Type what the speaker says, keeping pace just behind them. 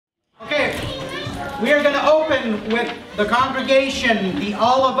We are going to open with the congregation,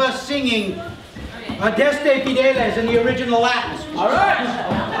 all of us singing Adeste Fideles in the original Latin. All right.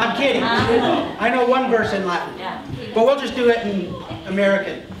 I'm kidding. I know one verse in Latin. But we'll just do it in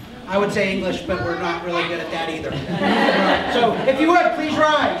American. I would say English, but we're not really good at that either. So, if you would, please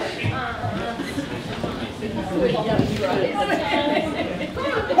rise.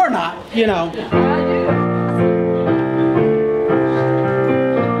 Or not, you know.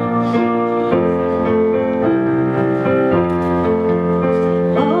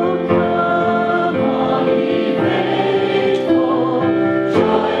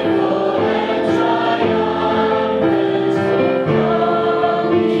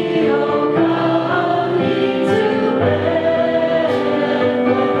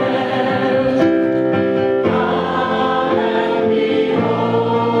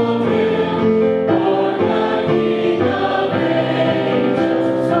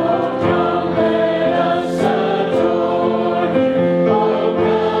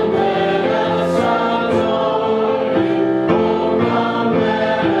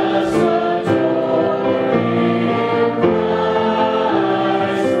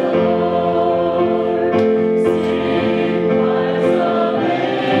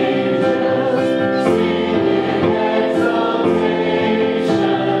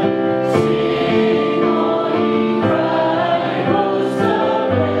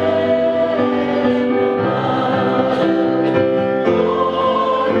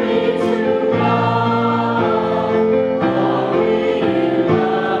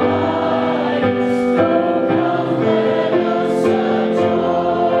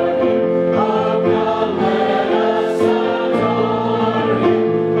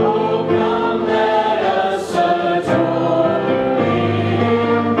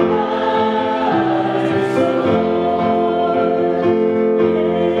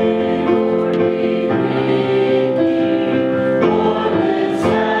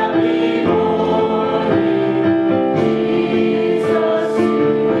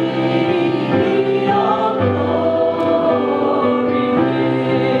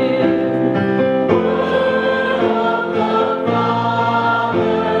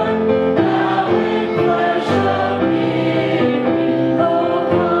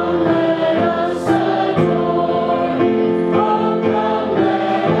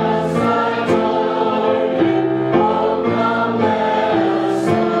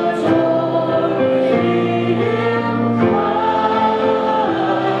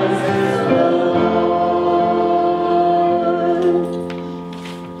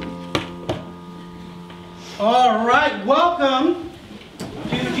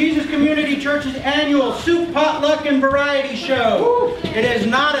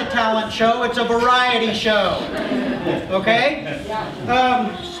 Show. It's a variety show. Okay?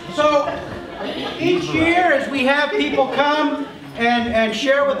 So each year as we have people come and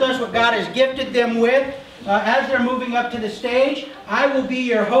share with us what God has gifted them with, as they're moving up to the stage, I will be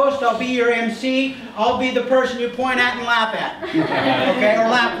your host, I'll be your MC, I'll be the person you point at and laugh at. Okay? Or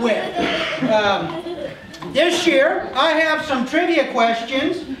laugh with. This year, I have some trivia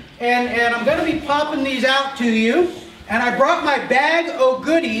questions, and I'm going to be popping these out to you. And I brought my bag of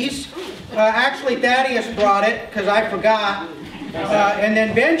goodies. Actually, Thaddeus brought it because I forgot. And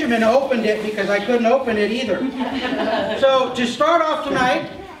then Benjamin opened it because I couldn't open it either. So to start off tonight,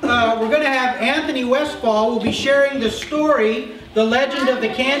 we're going to have Anthony Westfall will be sharing the story, The Legend of the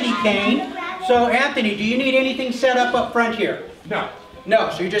Candy Cane. So Anthony, do you need anything set up front here? No. No,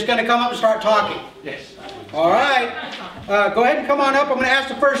 so you're just going to come up and start talking? Yes. All right. Go ahead and come on up. I'm going to ask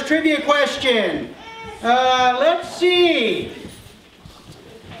the first trivia question. Let's see.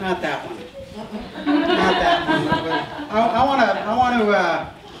 Not that one. Not that one. I want to.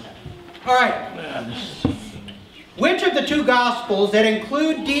 All right. Which of the two Gospels that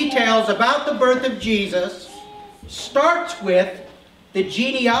include details about the birth of Jesus starts with the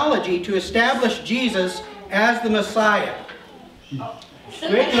genealogy to establish Jesus as the Messiah?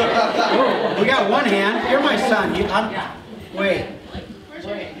 Wait, we got one hand. You're my son. Wait.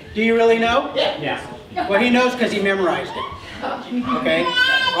 Do you really know? Yeah. Well, he knows because he memorized it. Okay?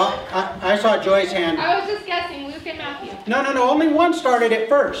 Well, I saw Joy's hand. I was just guessing, Luke and Matthew. No. Only one started it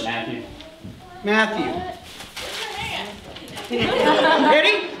first. Matthew.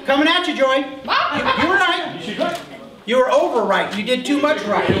 Ready? Coming at you, Joy. You were right. You were over right. You did too much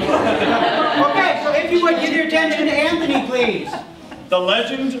right. Okay, so if you would give your attention to Anthony, please. The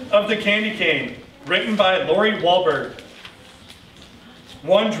Legend of the Candy Cane, written by Lori Wahlberg.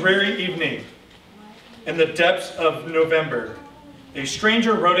 One dreary evening, in the depths of November, a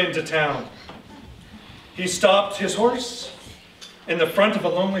stranger rode into town. He stopped his horse in the front of a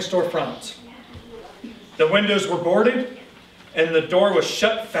lonely storefront. The windows were boarded, and the door was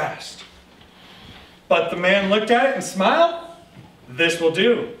shut fast. But the man looked at it and smiled. This will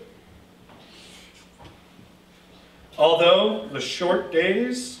do. Although the short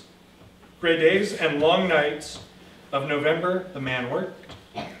days, gray days, and long nights of November, the man worked.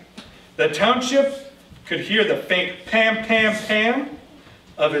 The township could hear the faint pam, pam, pam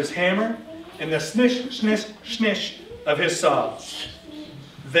of his hammer and the snish, snish, snish of his saw.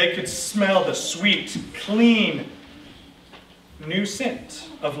 They could smell the sweet, clean, new scent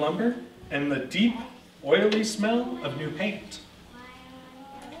of lumber and the deep, oily smell of new paint.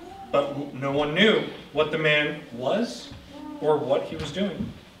 But no one knew what the man was or what he was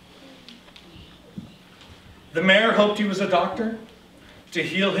doing. The mayor hoped he was a doctor to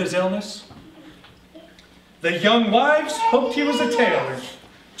heal his illness. The young wives hoped he was a tailor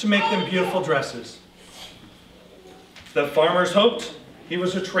to make them beautiful dresses. The farmers hoped he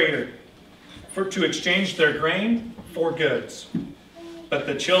was a trader to exchange their grain for goods. But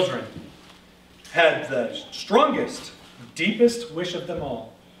the children had the strongest, deepest wish of them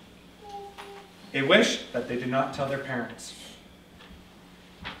all. A wish that they did not tell their parents.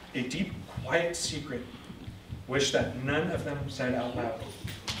 A deep, quiet secret. Wish that none of them said out loud.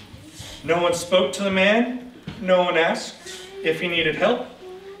 No one spoke to the man. No one asked if he needed help.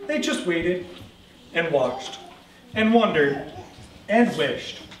 They just waited and watched and wondered and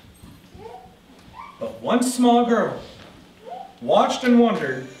wished. But one small girl watched and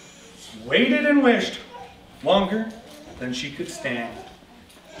wondered, waited and wished longer than she could stand.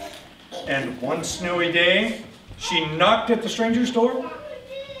 And one snowy day, she knocked at the stranger's door.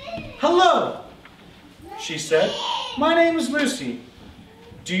 "Hello," she said. "My name is Lucy.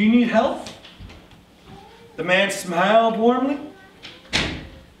 Do you need help?" The man smiled warmly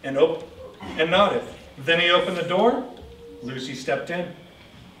and nodded. Then he opened the door. Lucy stepped in.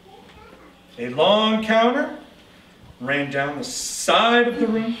 A long counter ran down the side of the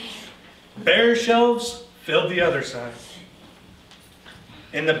room. Bare shelves filled the other side.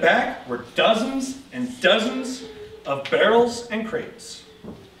 In the back were dozens and dozens of barrels and crates.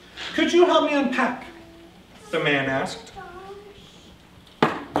 "Could you help me unpack?" the man asked.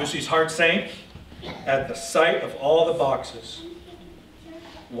 Lucy's heart sank at the sight of all the boxes.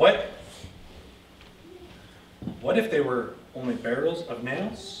 What if they were only barrels of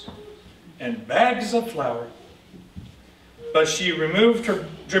nails and bags of flour? But she removed her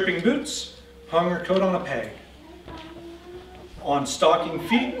dripping boots, hung her coat on a peg. On stocking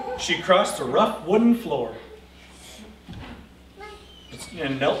feet, she crossed the rough wooden floor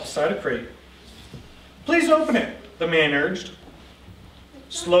and knelt beside a crate. "Please open it," the man urged.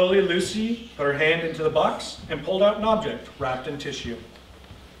 Slowly, Lucy put her hand into the box and pulled out an object wrapped in tissue.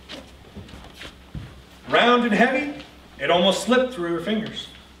 Round and heavy, it almost slipped through her fingers.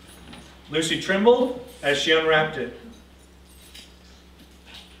 Lucy trembled as she unwrapped it.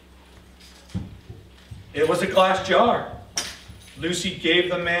 It was a glass jar. Lucy gave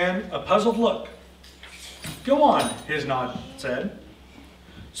the man a puzzled look. "Go on," his nod said.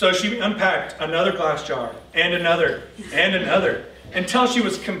 So she unpacked another glass jar and another, until she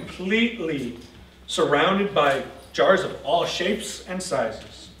was completely surrounded by jars of all shapes and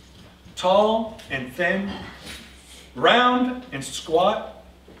sizes. Tall and thin, round and squat,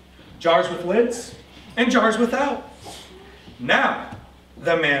 jars with lids and jars without. "Now,"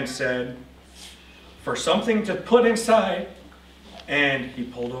 the man said, "for something to put inside," and he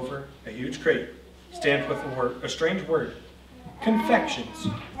pulled over a huge crate stamped with a strange word, "confections."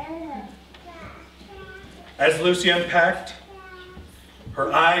 As Lucy unpacked,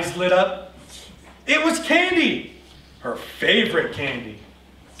 her eyes lit up. It was candy, her favorite candy,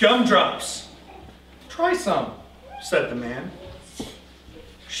 gumdrops. "Try some," said the man.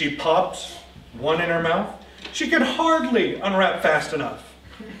 She popped one in her mouth. She could hardly unwrap fast enough.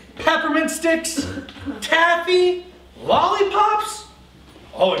 Peppermint sticks, taffy, lollipops,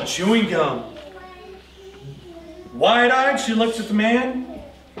 oh, and chewing gum. Wide-eyed, she looked at the man.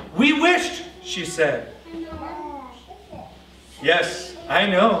 "We wished," she said. "Yes, I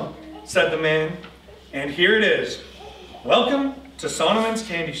know," said the man, "and here it is. Welcome to Sonneman's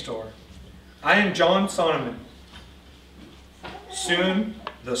Candy Store. I am John Sonneman." Soon,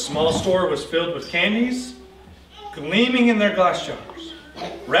 the small store was filled with candies, gleaming in their glass jars,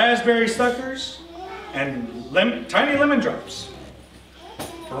 raspberry suckers, and tiny lemon drops,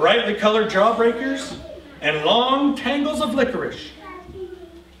 brightly colored jawbreakers, and long tangles of licorice,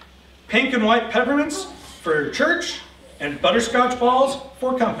 pink and white peppermints for church, and butterscotch balls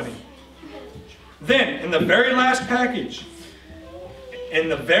for company. Then, in the very last package, in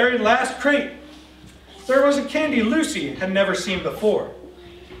the very last crate, there was a candy Lucy had never seen before.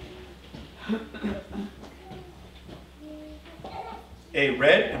 a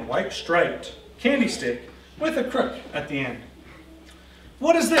red and white striped candy stick with a crook at the end.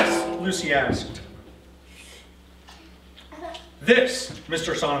 "What is this?" Lucy asked. "This,"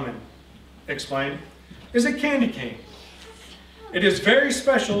 Mr. Sonneman explained, "is a candy cane. It is very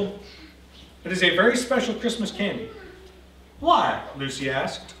special. It is a very special Christmas candy." "Why?" Lucy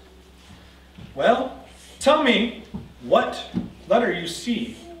asked. "Well, tell me what letter you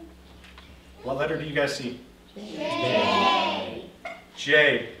see." What letter do you guys see? J.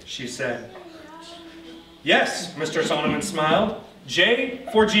 J, she said. "Yes," Mr. Sonneman smiled. "J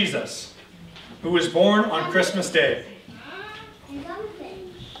for Jesus, who was born on Christmas Day."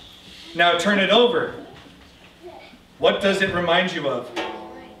 "Now turn it over. What does it remind you of?"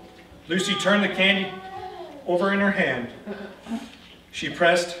 Lucy turned the candy over in her hand. She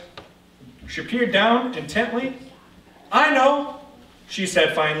peered down intently. "I know," she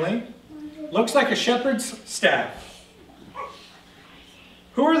said finally. "Looks like a shepherd's staff."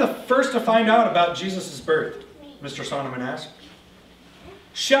 "Who were the first to find out about Jesus' birth?" Mr. Sonneman asked.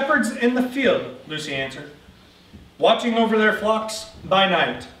 "Shepherds in the field," Lucy answered, "watching over their flocks by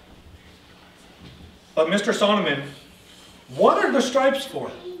night." "But Mr. Sonneman, what are the stripes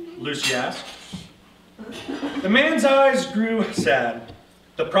for?" Lucy asked. The man's eyes grew sad.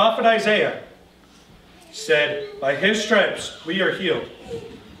 The prophet Isaiah said, "By his stripes we are healed."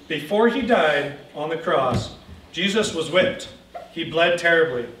 Before he died on the cross, Jesus was whipped. He bled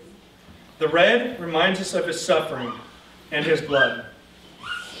terribly. The red reminds us of his suffering and his blood.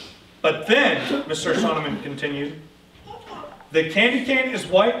 "But then," Mr. Sonneman continued, "the candy cane is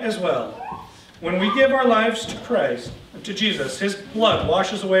white as well. When we give our lives to Christ, to Jesus, his blood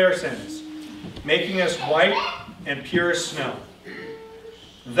washes away our sins, making us white and pure as snow."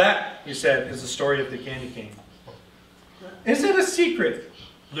 "That," he said, "is the story of the candy cane." "Is it a secret?"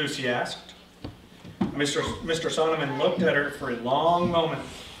 Lucy asked. Mr. Sonneman looked at her for a long moment.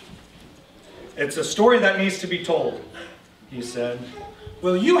 "It's a story that needs to be told," he said.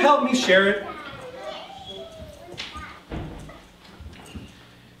 "Will you help me share it?"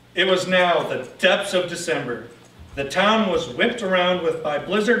 It was now the depths of December. The town was whipped around by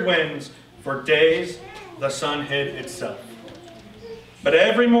blizzard winds. For days, the sun hid itself. But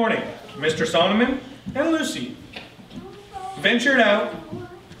every morning, Mr. Sonneman and Lucy ventured out.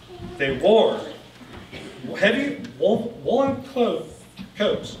 They wore heavy woolen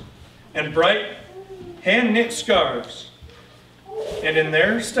coats and bright hand-knit scarves. And in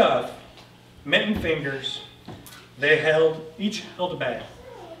their stuff, mitten fingers, they each held a bag.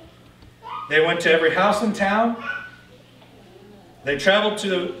 They went to every house in town. They traveled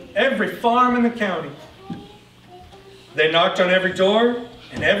to every farm in the county. They knocked on every door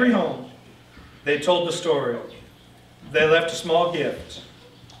in every home. They told the story. They left a small gift,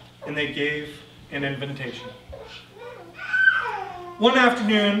 and they gave an invitation. One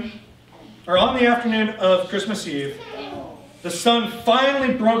afternoon, or on the afternoon of Christmas Eve, the sun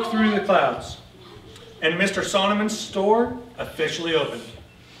finally broke through the clouds, and Mr. Sonneman's store officially opened.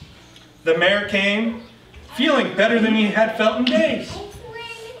 The mayor came, feeling better than he had felt in days.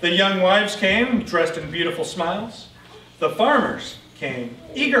 The young wives came, dressed in beautiful smiles. The farmers came,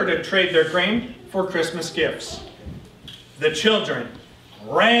 eager to trade their grain for Christmas gifts. The children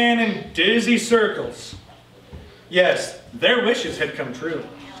ran in dizzy circles. Yes, their wishes had come true.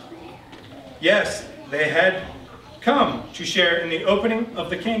 Yes, they had come to share in the opening of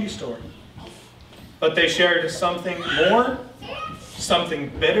the candy store. But they shared something more, something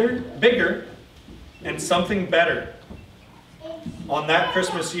bigger, and something better. On that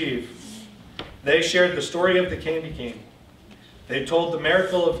Christmas Eve, they shared the story of the candy cane. They told the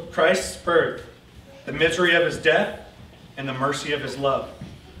miracle of Christ's birth, the misery of his death, and the mercy of his love.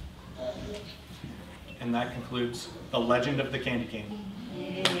 And that concludes the legend of the candy cane.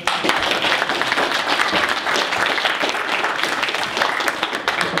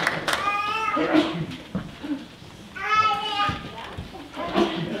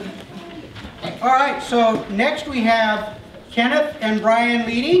 All right, so next we have Kenneth and Brian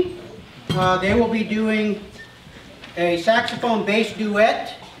Leedy. They will be doing a saxophone-based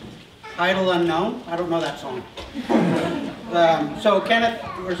duet, title unknown. I don't know that song. So Kenneth,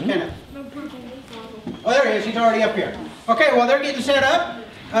 where's Kenneth? Oh, there he is. He's already up here. Okay, well, they're getting set up.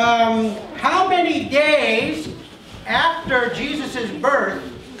 How many days after Jesus' birth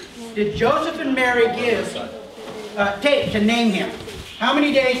did Joseph and Mary take to name him? How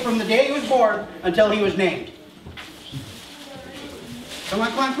many days from the day he was born until he was named? Come on,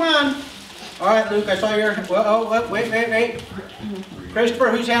 come on, come on. All right, Luke, I saw your... Well, oh, wait. Christopher,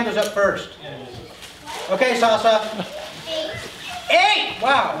 whose hand was up first? Okay, Sasa. 8!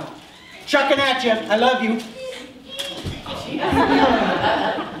 Wow. Chucking at you. I love you.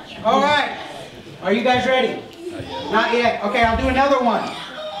 All right. Are you guys ready? Not yet. Okay, I'll do another one.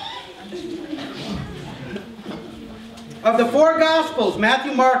 Of the four Gospels,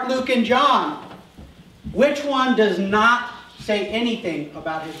 Matthew, Mark, Luke, and John, which one does not say anything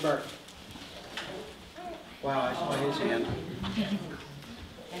about his birth? Wow, I saw his hand.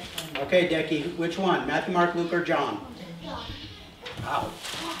 Okay, Decky, which one? Matthew, Mark, Luke, or John? Wow.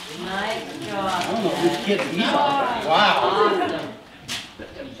 Nice job. I don't know whose kid these are. Wow. Awesome.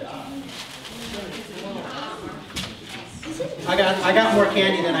 I got more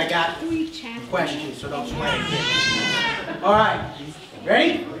candy than I got questions, so don't sweat it. All right.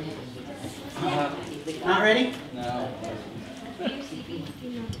 Ready? Not ready? No.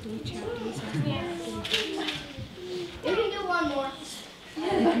 You can do one more.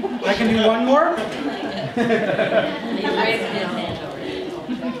 I can do one more? He raised his hand already.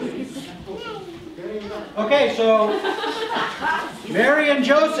 Okay, so Mary and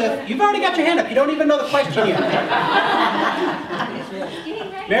Joseph, you've already got your hand up. You don't even know the question yet.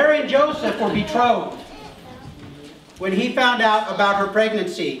 Mary and Joseph were betrothed. When he found out about her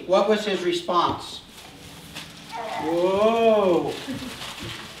pregnancy, what was his response? Whoa.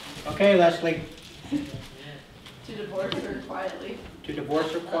 Okay, Leslie. To divorce her quietly. To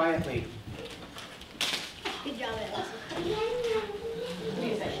divorce her quietly. Good job, Alice.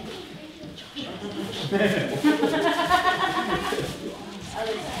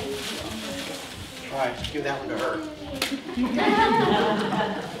 All right, give that one to her.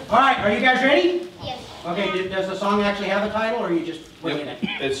 All right, are you guys ready? Yes. Okay, does the song actually have a title, or are you just winging it?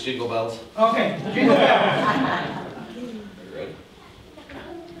 It's Jingle Bells. Okay, Jingle Bells. Ready?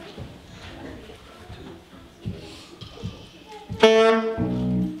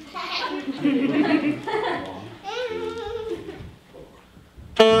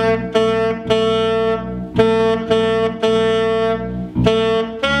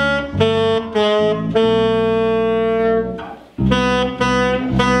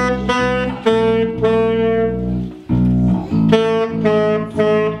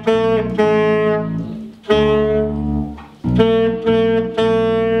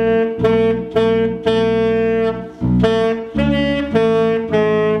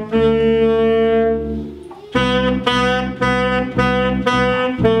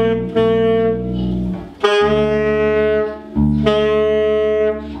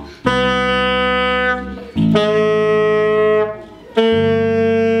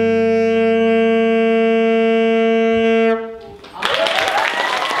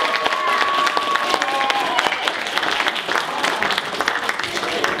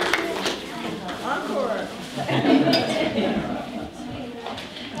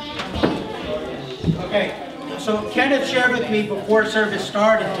 Okay, so Kenneth shared with me before service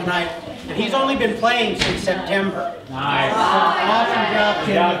started tonight that he's only been playing since September. Nice. Awesome job,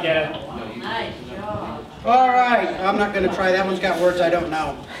 Good job, Kenneth. Kenneth. Nice job. All right, I'm not going to try. That one's got words I don't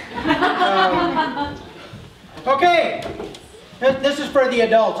know. Okay, this is for the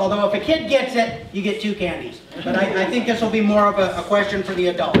adults, although if a kid gets it, you get 2 candies. But I think this will be more of a question for the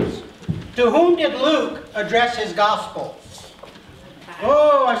adults. To whom did Luke address his gospel?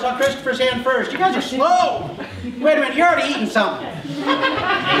 Oh, I saw Christopher's hand first. You guys are slow. Wait a minute, you're already eating something.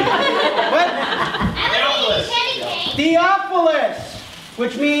 What? Theophilus,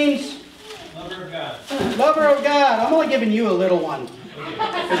 which means Lover of God. lover of God. I'm only giving you a little one,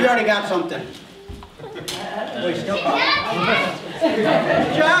 because you already got something. Wait, still Good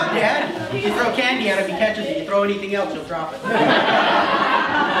job, Dad. You throw candy at him, he catches it. You throw anything else, he'll drop it.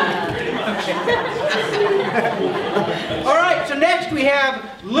 All right, so next we have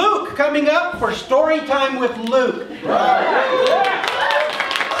Luke coming up for story time with Luke.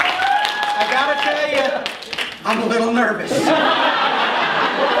 I gotta tell you, I'm a little nervous.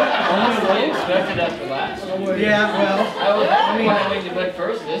 Only expected after last. Yeah, well, I was planning to play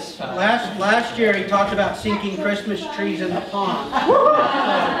first this time. last year he talked about sinking Christmas trees in the pond.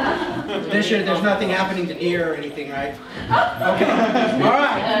 This year there's nothing happening to deer or anything, right? Okay, all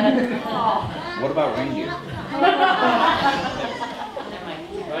right. What about reindeer? Do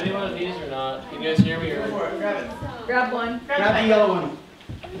I do one of these or not? Can you guys hear me? Or... Grab one. Grab the yellow one.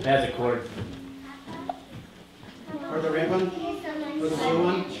 That's a cord. Or the red one? Or the blue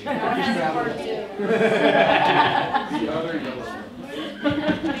one? Just grab it. The other yellow.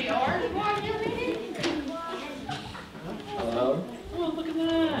 Hello? Oh, look at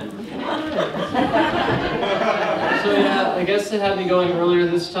that. So yeah, I guess they had me going earlier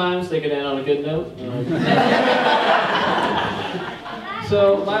this time so they could end on a good note.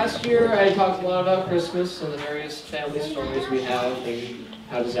 So last year I talked a lot about Christmas and the various family stories we have. And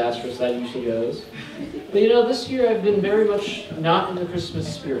how disastrous that usually goes. But you know, this year I've been very much not in the Christmas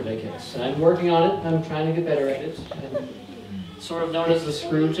spirit, I guess. And I'm working on it. I'm trying to get better at it. I'm sort of known as the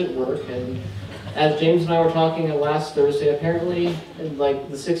Scrooge at work. And as James and I were talking last Thursday, apparently in like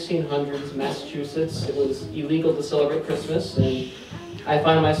the 1600s, Massachusetts, it was illegal to celebrate Christmas. And I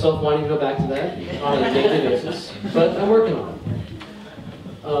find myself wanting to go back to that on a daily basis. But I'm working on it.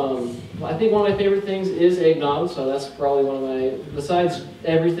 I think one of my favorite things is eggnog, so that's probably one of my, besides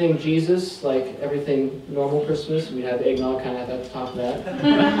everything Jesus, like everything normal Christmas, we have eggnog kind of at the top of that.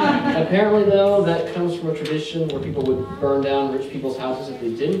 Apparently though, that comes from a tradition where people would burn down rich people's houses if they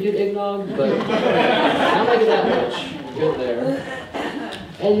didn't get eggnog, but I don't like it that much. Good there.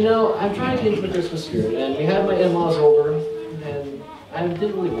 And you know, I'm trying to get into the Christmas spirit, and we had my in-laws over, and I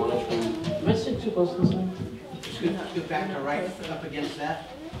didn't really want to try. Am I sitting too close to this thing? Scoot back to right, up against that.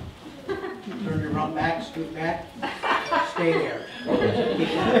 Turn your rump back, scoot back. Stay there.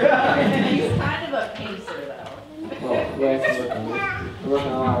 He's kind of a pacer though. Well, we have to work on it. We're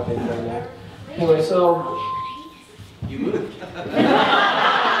working on a lot of things right now. Anyway, so... You moved.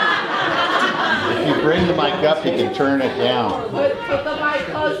 If you bring the mic up, you can turn it down. Put the mic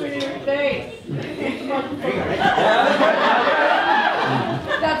closer to your face.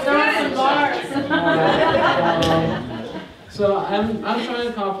 That's some bars. So I'm trying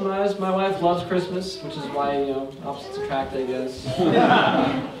to compromise. My wife loves Christmas, which is why, you know, opposites attract, I guess.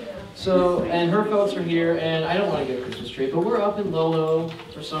 So, and her folks are here, and I don't want to get a Christmas tree, but we're up in Lolo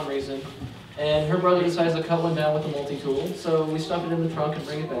for some reason. And her brother decides to cut one down with a multi-tool, so we stuff it in the trunk and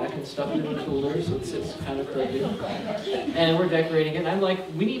bring it back and stuff it in the cooler so it sits kind of crooked. And we're decorating it, and I'm like,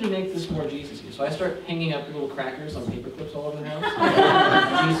 we need to make this more Jesus-y. So I start hanging up little crackers on paper clips all over the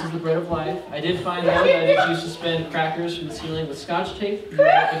house. Jesus is the bread of life. I did find out that I used to suspend crackers from the ceiling with Scotch tape and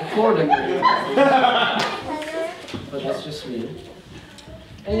the floor decorator. But that's just me.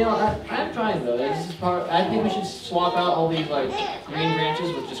 And you know, I'm trying though. This is part, I think we should swap out all these like green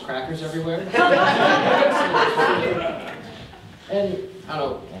branches with just crackers everywhere. And I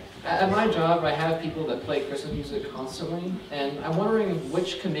don't know. At my job, I have people that play Christmas music constantly, and I'm wondering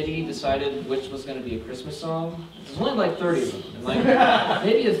which committee decided which was going to be a Christmas song. There's only like 30 of them, and like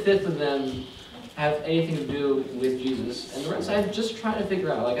maybe a fifth of them have anything to do with Jesus, and the rest I'm just trying to figure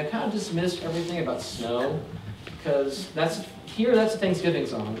out. Like I kind of dismissed everything about snow, because that's a Thanksgiving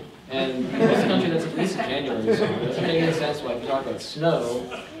song, and in this country that's at least a January song. It doesn't make any sense why if you talk about snow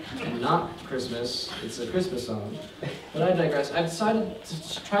and not Christmas, it's a Christmas song. But I digress. I've decided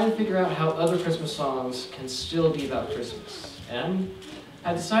to try and figure out how other Christmas songs can still be about Christmas. And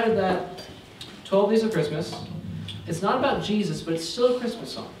I decided that 12 Days of Christmas, it's not about Jesus, but it's still a Christmas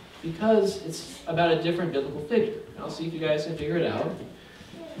song, because it's about a different biblical figure. And I'll see if you guys can figure it out.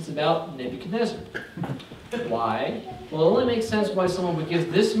 It's about Nebuchadnezzar. Why? Well, it only makes sense why someone would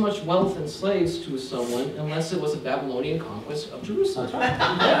give this much wealth and slaves to someone unless it was a Babylonian conquest of Jerusalem.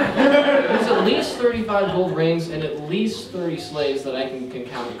 There's at least 35 gold rings and at least 30 slaves that I can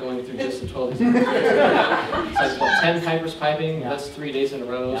count going through just the 12 days. It's like, what, 10 pipers piping? That's 3 days in a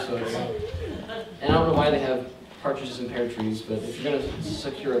row. So it's, and I don't know why they have partridges in pear trees, but if you're going to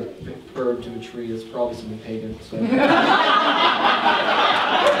secure a bird to a tree, it's probably something pagan. So.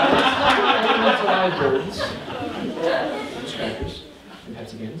 That's live birds, crackers, and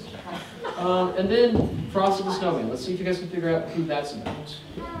Pepsi and then Frosty the Snowman. Let's see if you guys can figure out who that's about.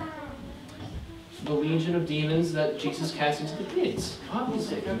 The legion of demons that Jesus cast into the pigs.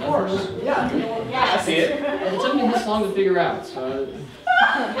 Obviously. Of course. Yeah. I see it. And it took me this long to figure out, so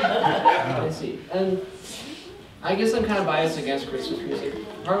let's see. And I guess I'm kind of biased against Christmas music.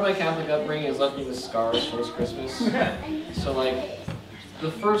 Part of my Catholic upbringing has left me with scars towards Christmas. So like,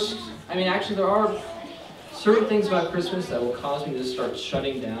 actually there are certain things about Christmas that will cause me to start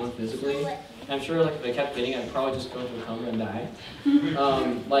shutting down physically. I'm sure like if I kept getting it, I'd probably just go into a coma and die.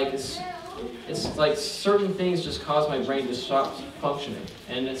 Like it's like certain things just cause my brain to stop functioning.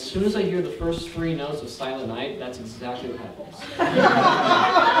 And as soon as I hear the first 3 notes of Silent Night, that's exactly what happens.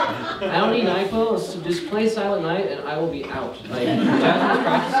 I don't need NyQuil, so just play Silent Night and I will be out. Like Jasmine was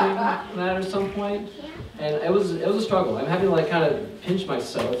practicing that at some point, and it was a struggle. I'm having to like kind of pinch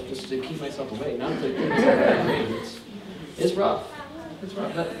myself just to keep myself awake, not to keep myself awake. It's rough. It's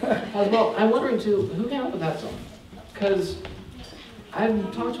rough. But as well, I'm wondering too, who came up with that song? Because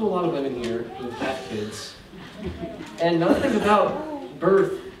I've talked to a lot of women here who've had kids, and nothing about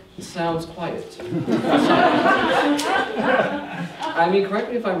birth sounds quiet. I mean, correct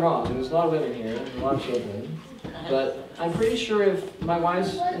me if I'm wrong, there's a lot of women here, and a lot of children, but I'm pretty sure if my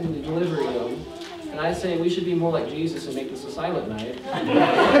wife's in the delivery room, and I say we should be more like Jesus and make this a silent night,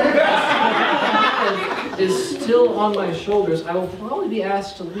 is still on my shoulders, I will probably be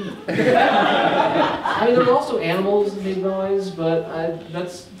asked to leave. I mean, there are also animals that make noise, but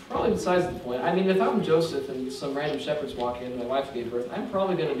that's probably besides the point. I mean, if I'm Joseph and some random shepherds walk in and my wife gave birth, I'm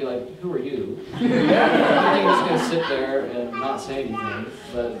probably going to be like, who are you? I think I'm just going to sit there and not say anything.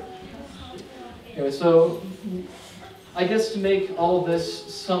 But anyway, so I guess to make all of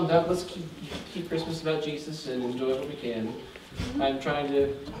this summed up, let's keep Christmas about Jesus and enjoy what we can. I'm trying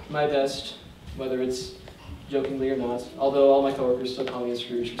to my best, whether it's jokingly or not, although all my coworkers still call me a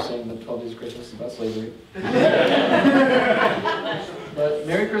Scrooge for saying that 12 Days of Christmas is about slavery. But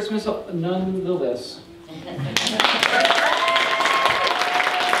Merry Christmas nonetheless.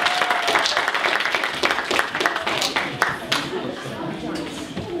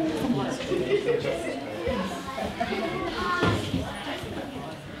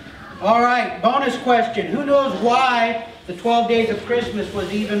 All right, bonus question. Who knows why the 12 Days of Christmas was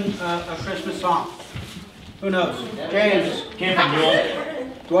even a Christmas song? Who knows? James. Came from Yule.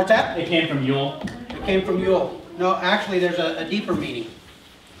 What's that? It came from Yule. It came from Yule. No, actually there's a deeper meaning.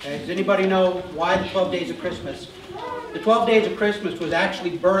 Okay, does anybody know why the 12 Days of Christmas? The 12 Days of Christmas was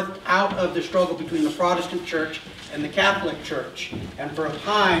actually birthed out of the struggle between the Protestant Church and the Catholic Church. And for a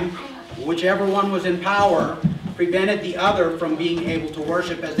time, whichever one was in power prevented the other from being able to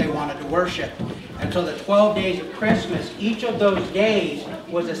worship as they wanted to worship. And so the 12 Days of Christmas, each of those days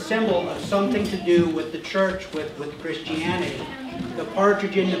was a symbol of something to do with the church, with Christianity. The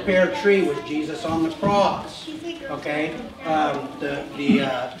partridge in the pear tree was Jesus on the cross. Okay, the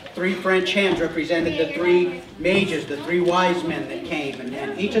three French hens represented the three mages, the three wise men that came,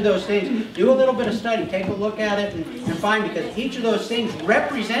 and each of those things. Do a little bit of study, take a look at it, and find, because each of those things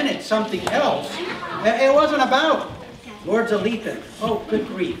represented something else. It wasn't about Lord Zelethan. Oh, good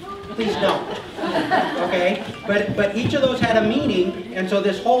grief! Please don't. Okay, but each of those had a meaning, and so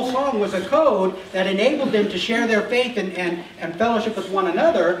this whole song was a code that enabled them to share their faith and fellowship with one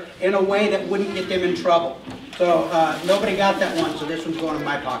another in a way that wouldn't get them in trouble. So nobody got that one, so this one's going in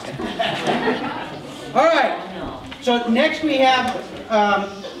my pocket. All right. So next we have.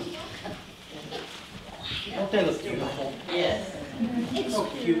 Don't they look beautiful? Yes. So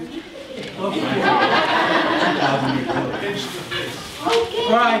cute. So cute.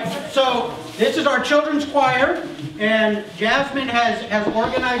 All right. So this is our children's choir, and Jasmine has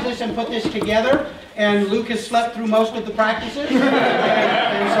organized this and put this together, and Luke has slept through most of the practices,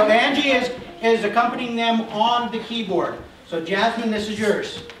 and so Angie is accompanying them on the keyboard. So Jasmine, this is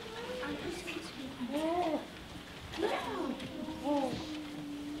yours.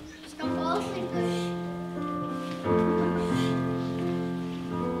 Just don't fall asleep.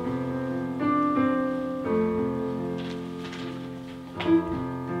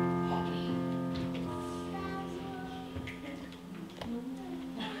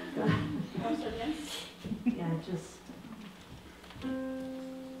 Yeah, just.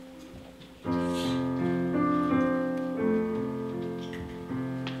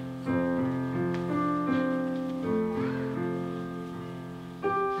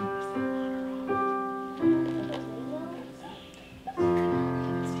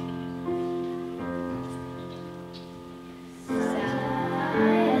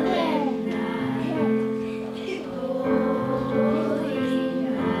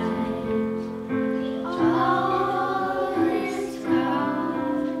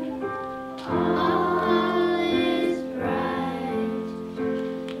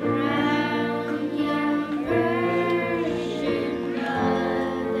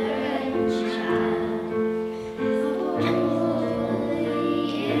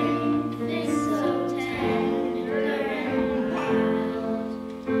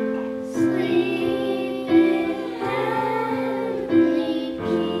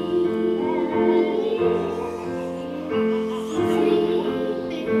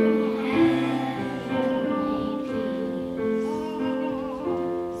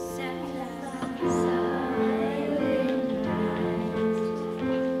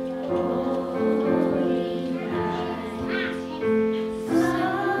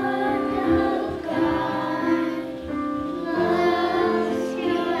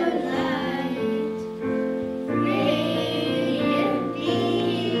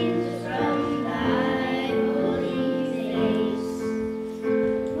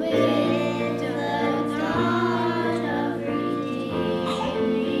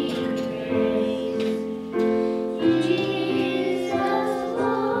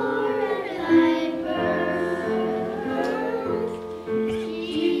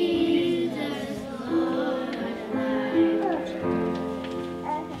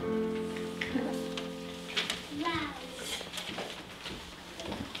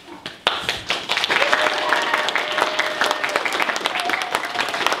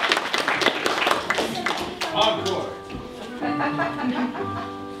 Encore.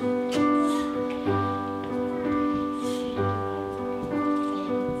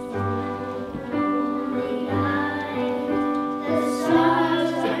 The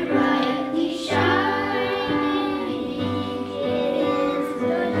stars are brightly shining. It is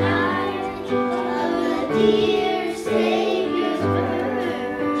the night of the dear Savior's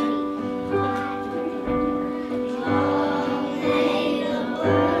birth. Long may the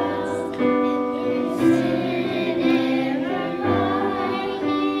world in sin and error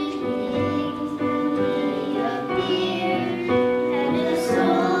be appeared, and the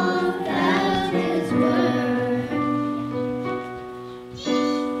soul found His word.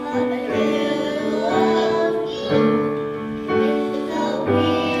 On the hill of youth, with the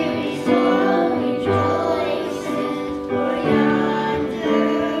weary soul rejoices, for yonder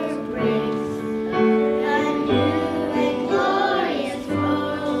breaks a new and glorious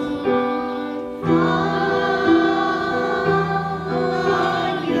morn. Fall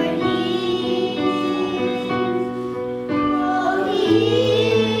on your knees, oh,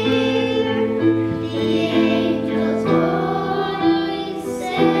 hear the angel's voice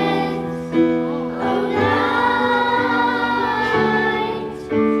says, "O night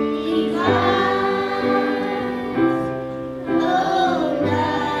divine, O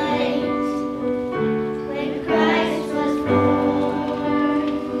night when Christ was born."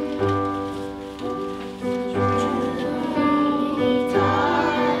 He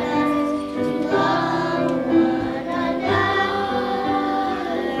taught us to love one another,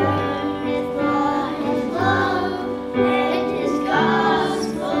 His law, His love, and His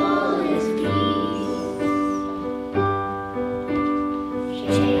gospel, His peace.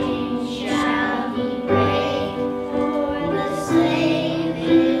 Chains shall He break, for the slave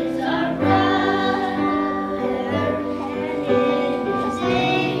is our brother, and in His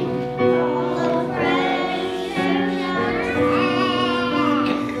name all oppression shall cease.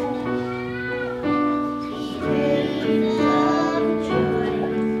 Streams of joy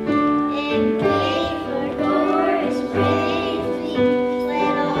and grateful chorus praise we,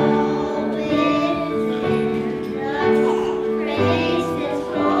 let all within us praise His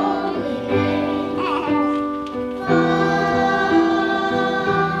holy name. Fall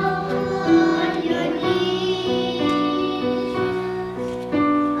on your knees,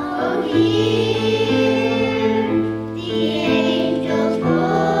 oh, hear the angel's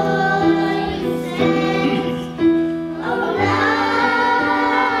voice says, "O night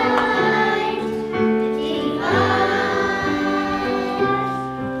divine,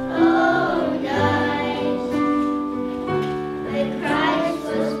 O night when Christ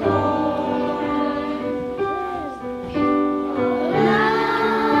was born. O night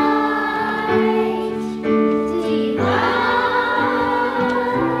divine,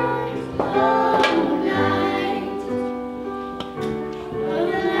 O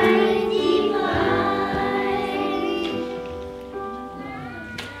night divine."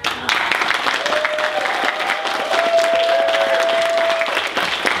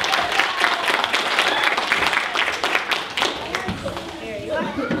 There you are.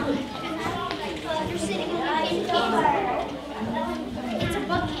 You're sitting in the It's a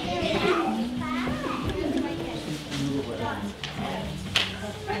bucket.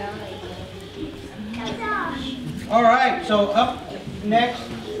 All right, so up next,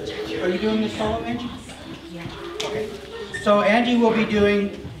 are you doing the solo, Angie? Yeah. Okay. So Angie will be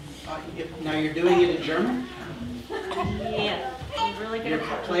doing, now you're doing it in German? Yeah, I'm really good You're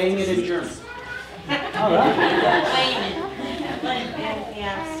at playing it in German. playing it.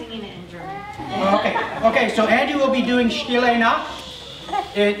 Yeah, singing it in German. Oh, okay, okay, so Angie will be doing Stille Nacht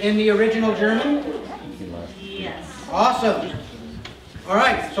in the original German. Yes. Awesome. All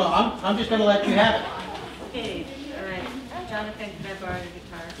right, so I'm just going to let you have it. Okay, all right. Jonathan, can I borrow the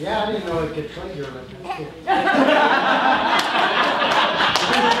guitar? Yeah, I didn't know it could play German.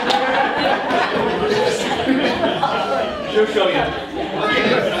 She'll show you.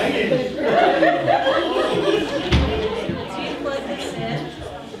 Do you plug this in?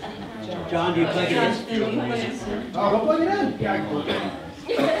 John, do you plug it in? Jonathan, do you plug this in? Oh, go plug it in. Yeah, I can plug it in.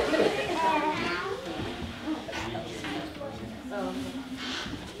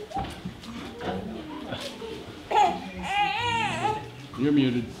 You're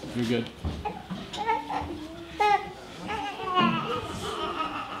muted. You're good.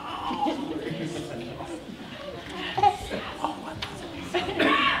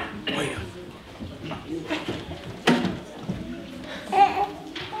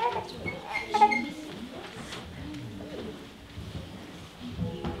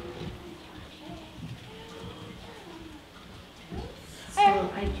 So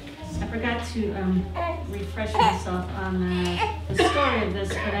I forgot to refresh myself on the story of this,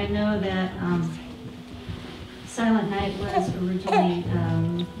 but I know that Silent Night was originally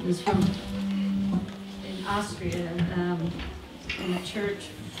was from in Austria, in a church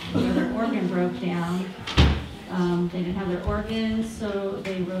where their organ broke down. They didn't have their organ, so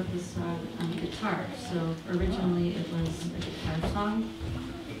they wrote this song on guitar. So originally it was a guitar song,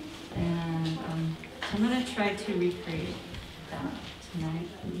 and so I'm going to try to recreate that tonight.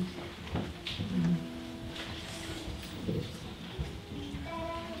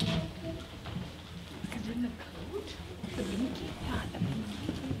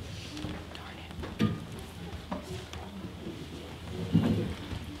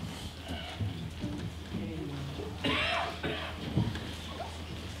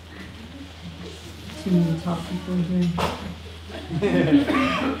 Too many talk people here.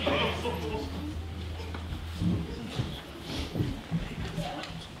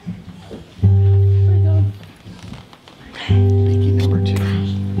 Thank you, number 2.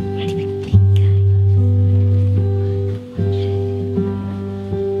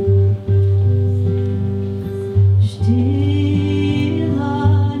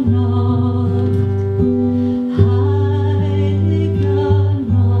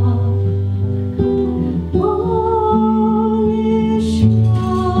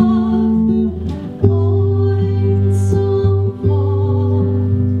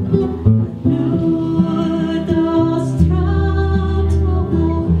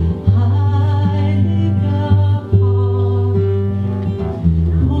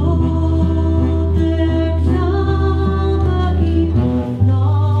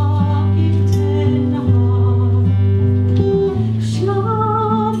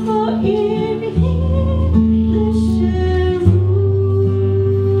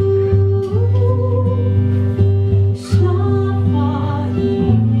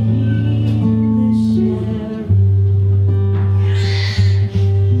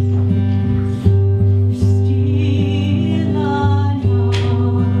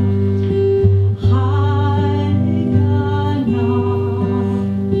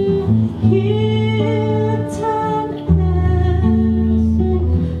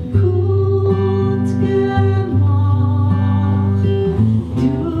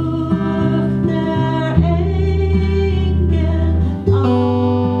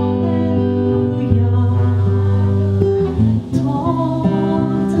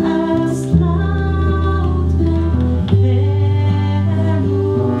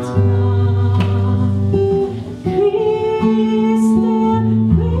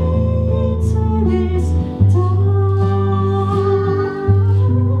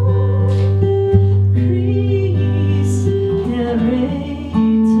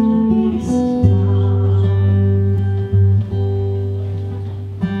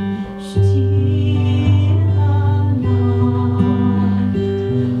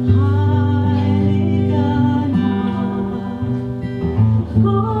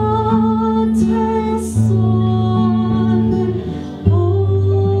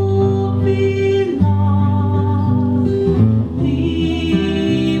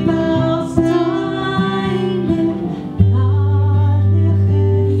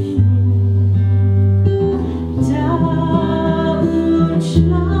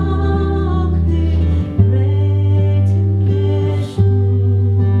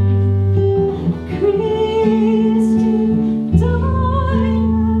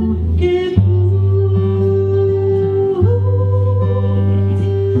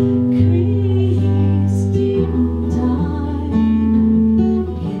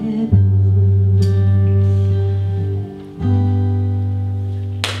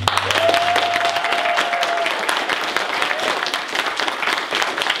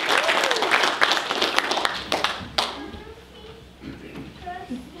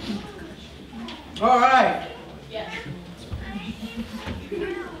 All right.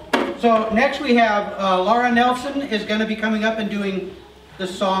 So next we have Laura Nelson is going to be coming up and doing the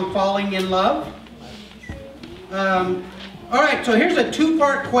song Falling in Love. All right, so here's a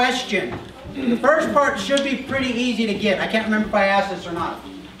two-part question. The first part should be pretty easy to get. I can't remember if I asked this or not.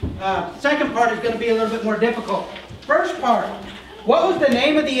 Second part is going to be a little bit more difficult. First part, what was the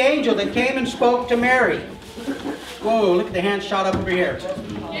name of the angel that came and spoke to Mary? Whoa, look at the hand shot up over here.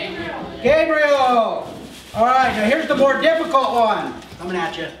 Gabriel. Gabriel. All right, now here's the more difficult one. Coming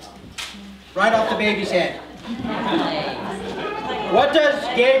at you. Right off the baby's head. What does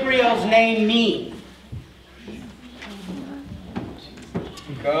Gabriel's name mean?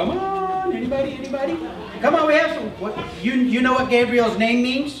 Come on, anybody? Come on, we have some. What, you know what Gabriel's name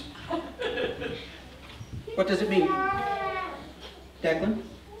means? What does it mean? Declan?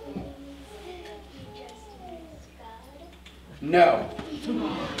 No.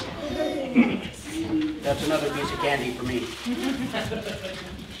 That's another piece of candy for me.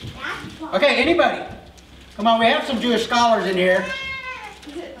 Okay, anybody? Come on, we have some Jewish scholars in here.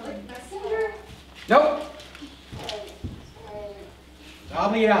 Is it like messenger? Nope.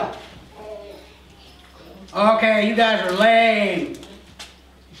 I'll lead out. Okay, you guys are lame.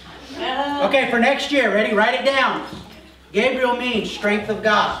 Okay, for next year, ready? Write it down. Gabriel means strength of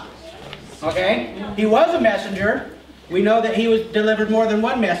God. Okay? He was a messenger. We know that he was delivered more than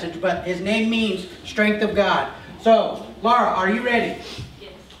one message, but his name means strength of God. So, Laura, are you ready?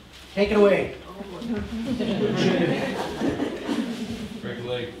 Yes. Take it away. Break a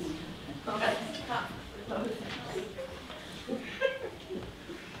leg.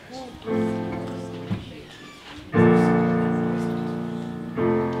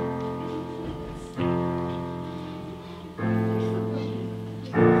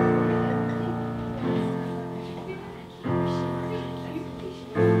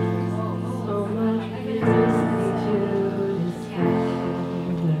 So much beauty to discover.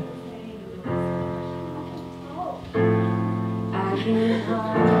 I can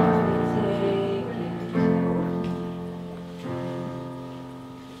hardly take it.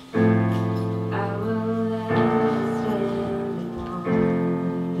 I will let it stand and wonder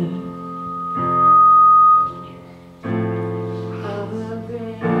of a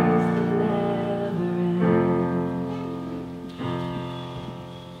grace that never ends.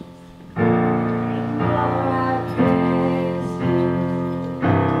 The more I praise you,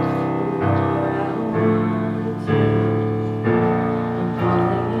 the more I want to. I'm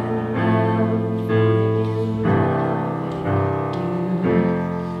falling in love, falling in love with you.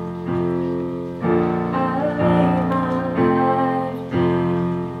 I lay my life down,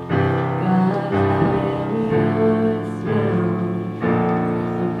 God, I am yours now.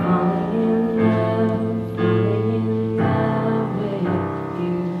 I'm falling in love with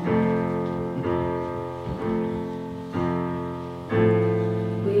you.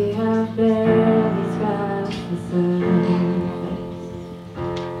 We have barely scratched the surface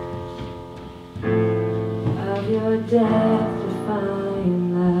of your death-defying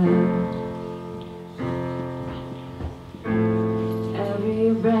love. Every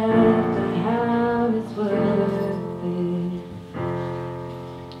breath I have is worth it.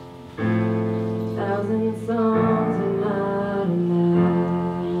 1,000 songs are not enough.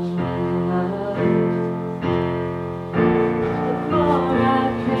 The more I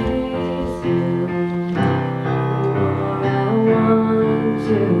praise you, the more I want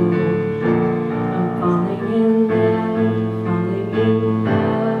to. I'm falling in love with you.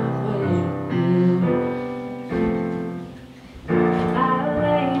 I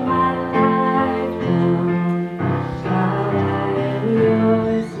lay my life down, God, I am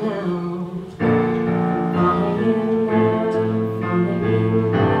yours now. I'm falling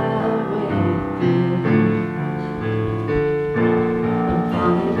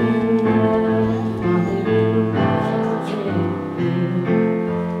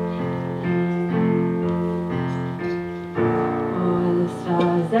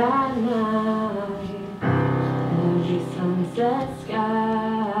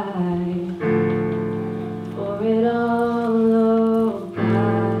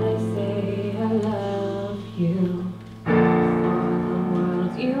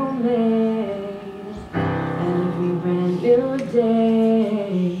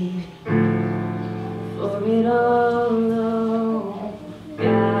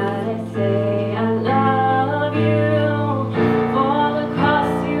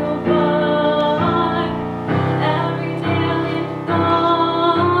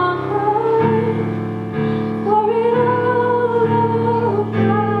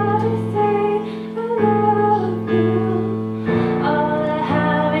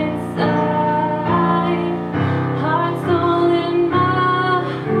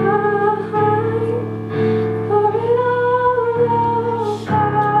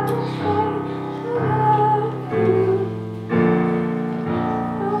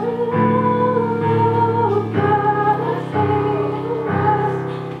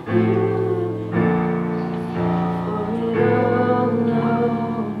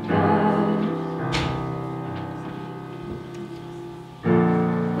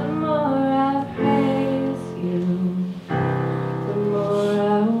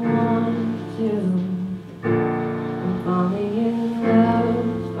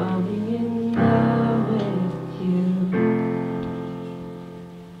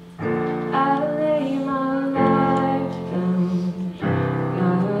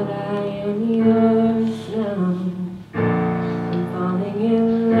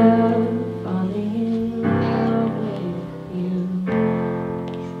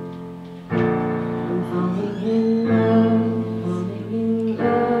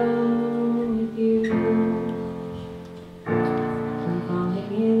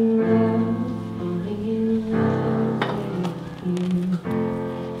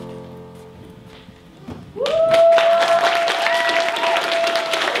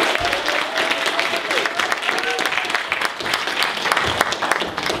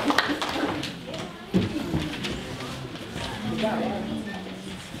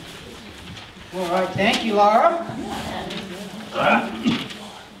All right, thank you, Laura.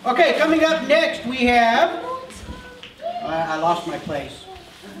 Okay, coming up next we have, I lost my place.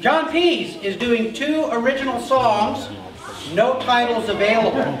 John Pease is doing 2 original songs, no titles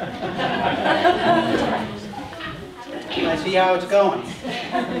available. I see how it's going.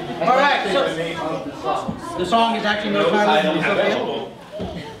 All right, so the song is actually no titles available.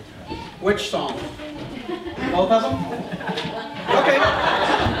 Which song? Both of them? Okay.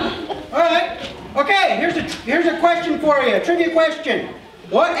 All right. Okay, here's a question for you, a trivia question.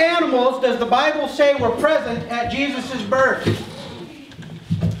 What animals does the Bible say were present at Jesus' birth?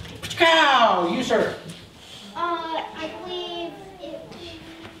 Cow, you sir. I believe it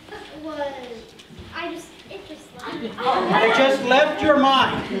was. It just left your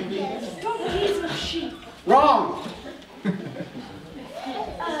mind. Sheep. Wrong.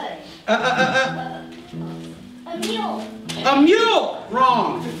 A mule. A mule.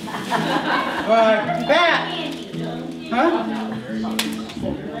 Wrong. Bat. Huh?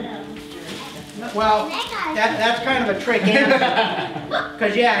 Well, that's kind of a trick answer.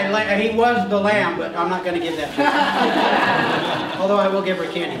 Because, yeah, he was the lamb, but I'm not going to give that to her. Although I will give her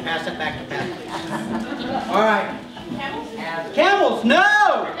candy. Pass it back to Pat, please. All right. Camels?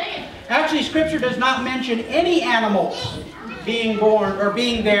 No! Actually, Scripture does not mention any animals being born or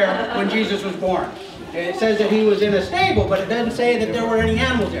being there when Jesus was born. It says that he was in a stable, but it doesn't say that there were any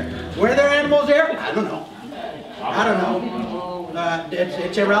animals there. Were there animals there? I don't know. I don't know.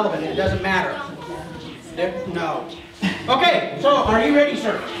 It's irrelevant. It doesn't matter. No. Okay, so are you ready,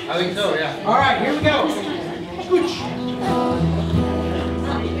 sir? I think so, yeah. All right, here we go. Scooch.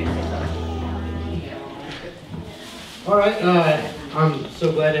 All right, I'm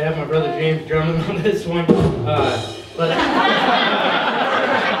so glad to have my brother James drumming on this one. But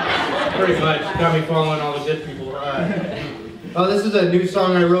pretty much got me following all the good people. This is a new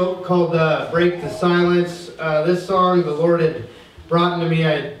song I wrote called "Break the Silence." This song the Lord had brought into me.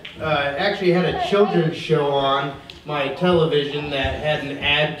 I actually had a children's show on my television that had an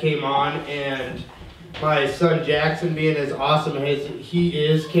ad came on, and my son Jackson, being as awesome as he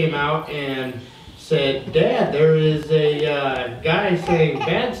is, came out and said, "Dad, there is a guy saying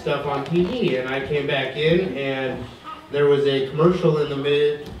bad stuff on TV." And I came back in, and there was a commercial in the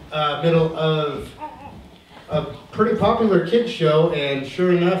middle of a pretty popular kids show, and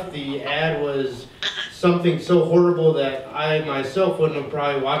sure enough, the ad was something so horrible that I myself wouldn't have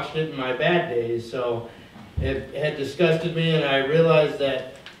probably watched it in my bad days. So it had disgusted me, and I realized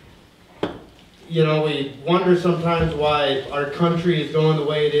that, you know, we wonder sometimes why our country is going the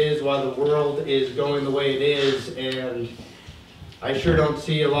way it is, why the world is going the way it is, and I sure don't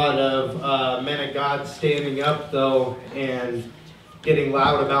see a lot of men of God standing up, though, and getting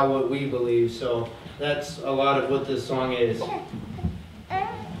loud about what we believe. So that's a lot of what this song is.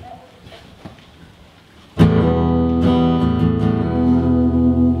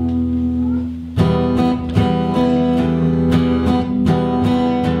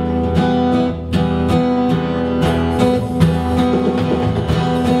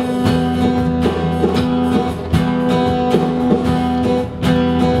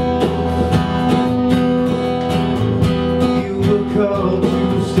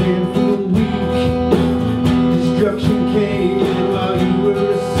 Destruction came.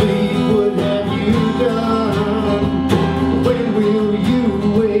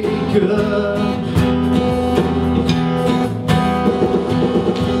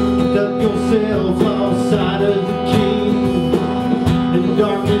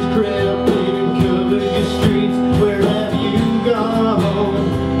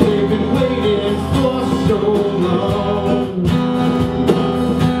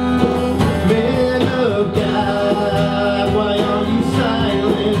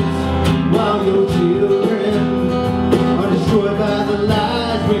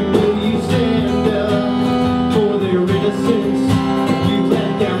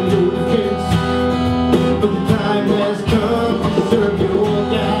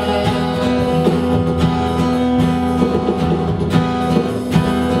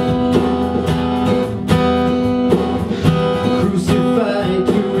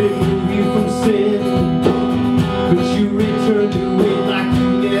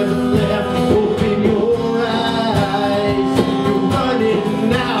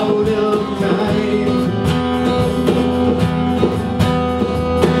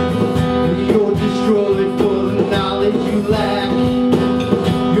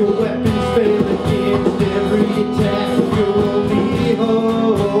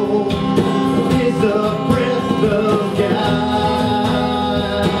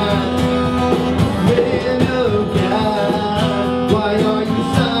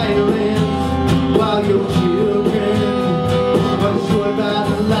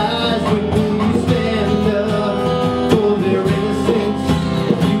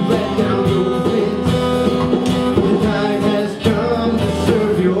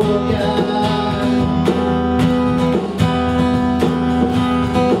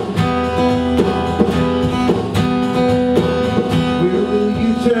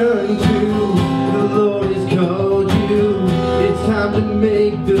 turn to. The Lord has called you. It's time to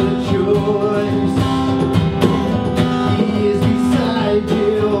make the choice. He is beside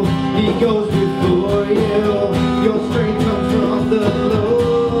you. He goes before you. Your strength comes from the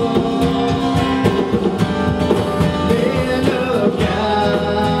Lord. Man of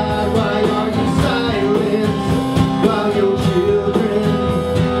God, why are you silent? While your children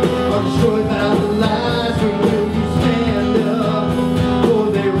are destroyed by the lies, when will you stand up for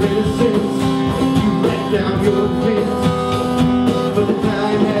their innocence? You let down your fence, but the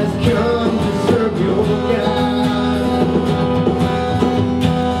time has come to serve your God.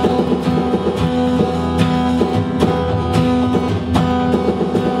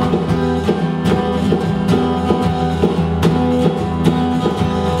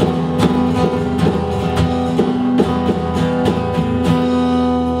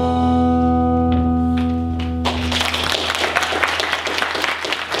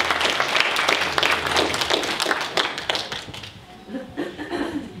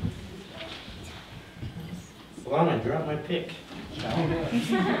 Well, I'm gonna drop my pick.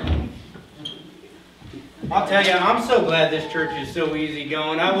 I'll tell you, I'm so glad this church is so easy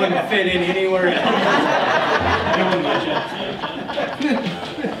going. I wouldn't fit in anywhere else.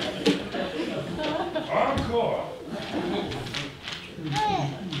 Encore.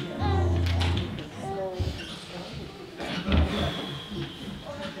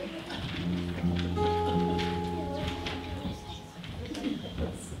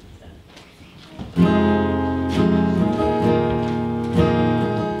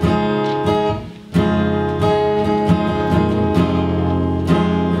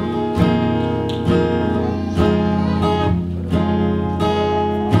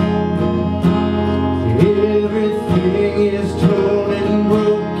 Everything is torn and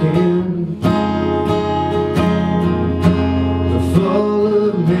broken. The fall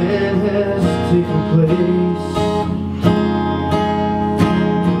of man has taken place.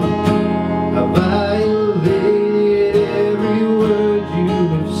 I violated every word you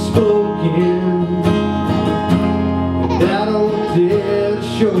have spoken, and I don't dare to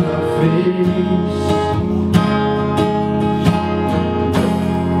show my face.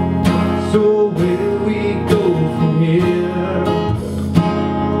 So where do we go from here?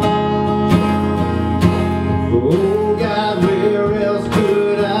 Oh God, where else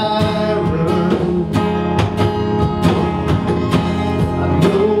could I run? I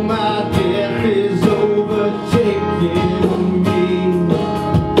know my death is overtaking me.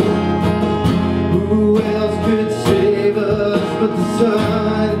 Who else could save us but the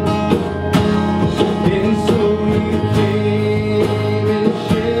Son? And so you came and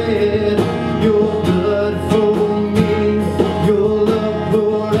shed your blood for me, your love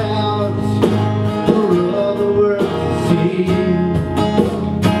poured out for all the world to see.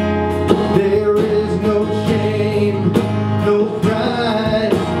 There is no shame, no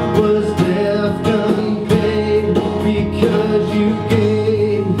price was left unpaid, because you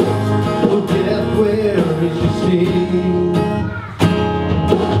gave. Oh death, where is your sting?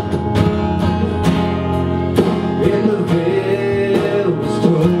 And the veil was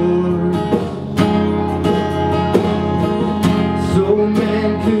torn, so man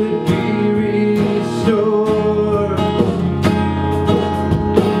could be restored.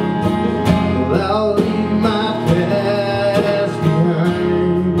 Well, I'll leave my past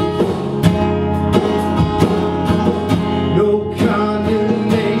behind. No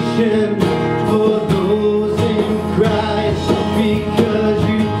condemnation for those in Christ, because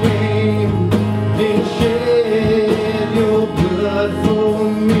you came and shed your blood for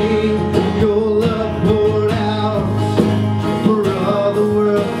me, your love poured out for all the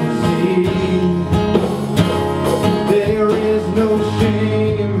world to see. There is no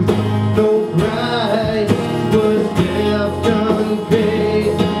shame, no price was left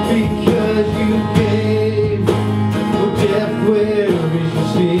unpaid, because you gave. Oh death, where is your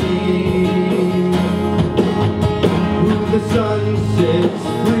sting? Who the Son sets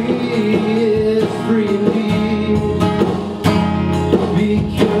free is free indeed,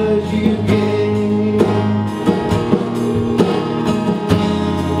 because you gave.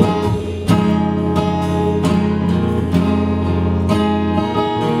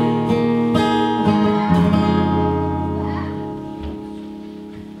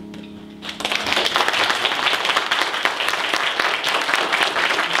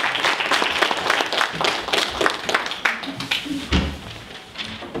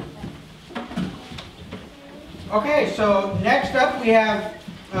 Okay, so next up we have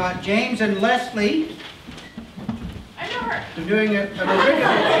James and Leslie. I know her. They're doing an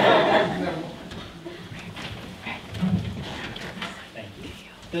original.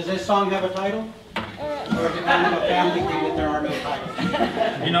 Does this song have a title? Or is it kind of a family thing that there are no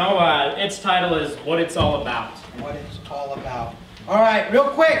titles? You know, its title is What It's All About. What it's all about. All right, real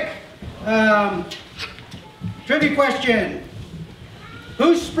quick. Trivia question.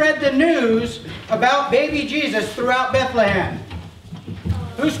 Who spread the news about baby Jesus throughout Bethlehem?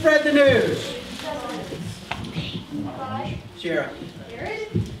 Who spread the news? Sierra.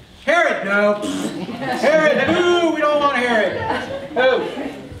 Herod? No. Herod. Who? We don't want Herod. Who?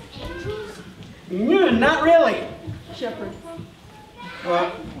 Not really. Shepherd.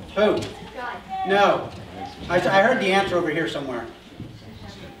 Well, who? No. I heard the answer over here somewhere.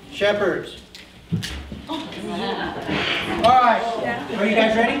 Shepherds. All right. Are you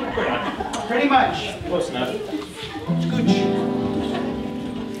guys ready? Pretty much. Close enough.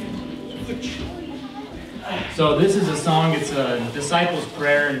 So this is a song, it's a disciple's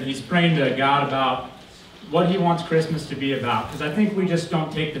prayer, and he's praying to God about what he wants Christmas to be about. Because I think we just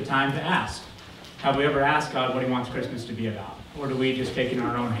don't take the time to ask. Have we ever asked God what he wants Christmas to be about? Or do we just take it in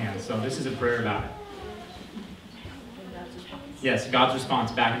our own hands? So this is a prayer about it. Yes, God's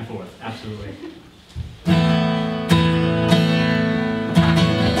response, back and forth, absolutely.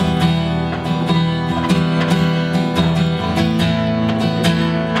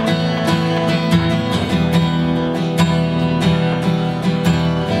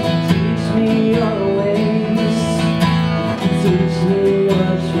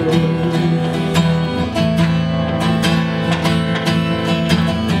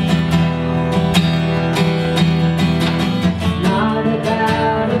 Not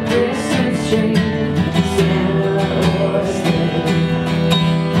about a Christmas tree.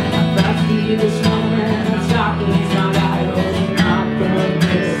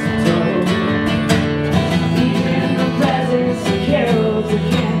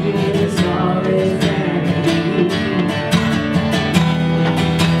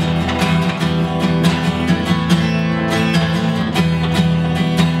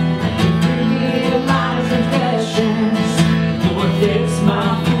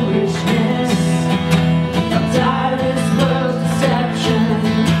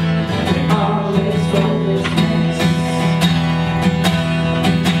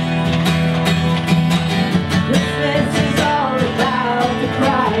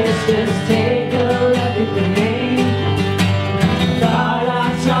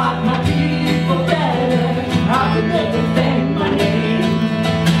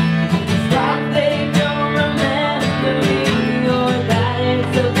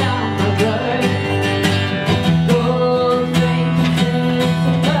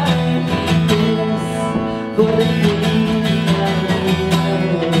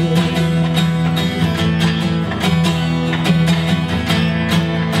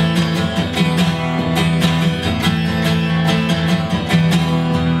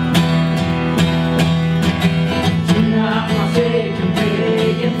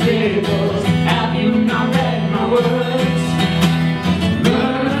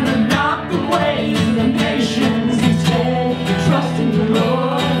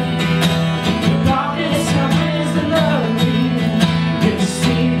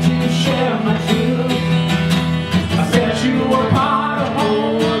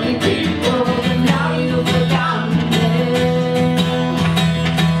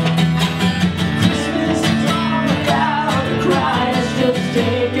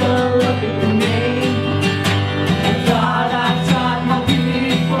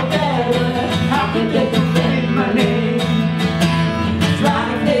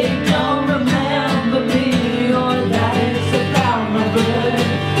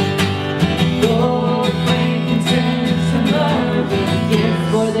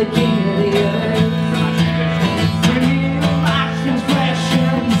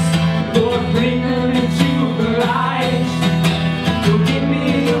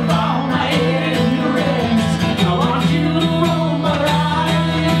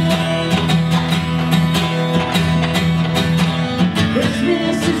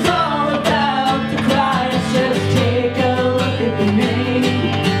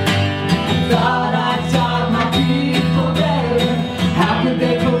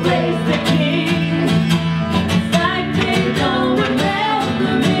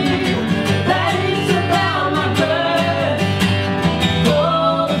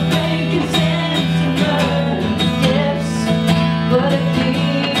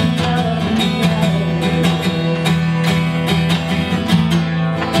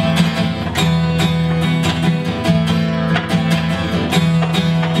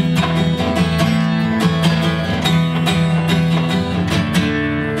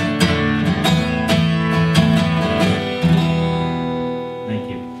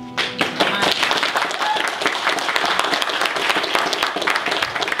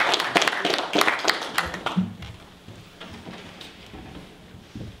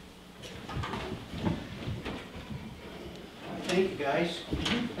 nice.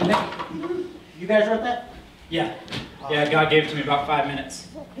 And then, you guys wrote that? Yeah. Yeah, God gave it to me about 5 minutes.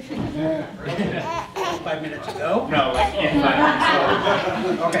 5 minutes ago? No, like in 5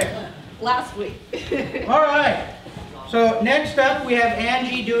 minutes. Okay. Last week. All right. So next up, we have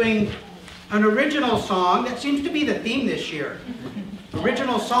Angie doing an original song. That seems to be the theme this year.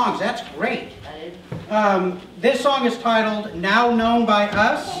 Original songs, that's great. This song is titled Now Known by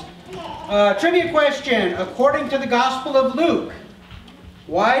Us. Trivia question, according to the Gospel of Luke,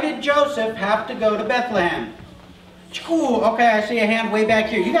 why did Joseph have to go to Bethlehem? Ooh, okay, I see a hand way back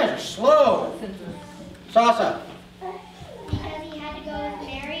here. You guys are slow. Sasa. Because he had to go with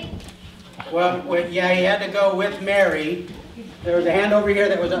Mary. Well, yeah, he had to go with Mary. There was a hand over here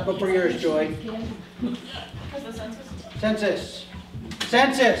that was up before yours, Joy. Census.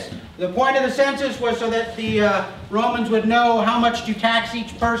 Census. The point of the census was so that the Romans would know how much to tax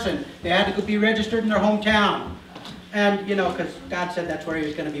each person. They had to be registered in their hometown. And, you know, because God said that's where he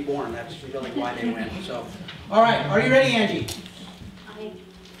was going to be born. That's really why they went. So, all right. Are you ready, Angie? Yeah.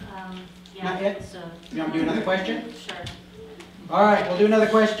 Not yet? So, You want to do another question? Sure. All right. We'll do another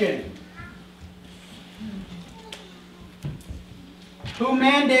question. Who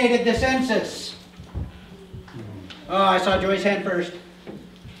mandated the census? Oh, I saw Joy's hand first.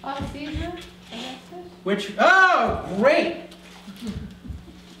 Caesar? Which, oh, great.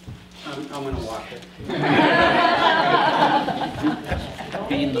 I'm going to walk it.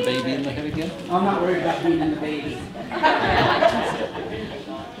 Beating the baby in the head again? I'm not worried about beating the baby.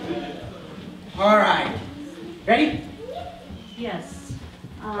 All right. Ready? Yes.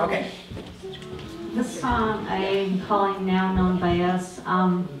 Okay. This song I'm calling Now Known by Us.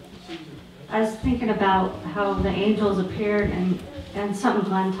 I was thinking about how the angels appeared, and something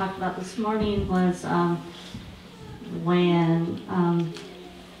Glenn talked about this morning was when,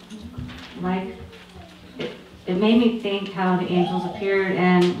 like, it made me think how the angels appeared,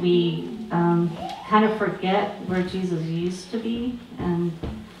 and we kind of forget where Jesus used to be and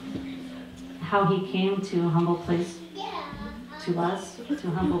how he came to a humble place to us, to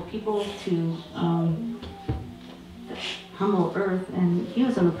humble people, to humble earth, and he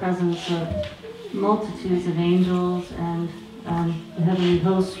was in the presence of multitudes of angels and the heavenly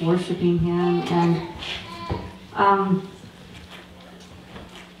hosts worshiping him, and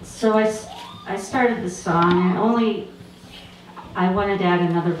so I started this song, and I wanted to add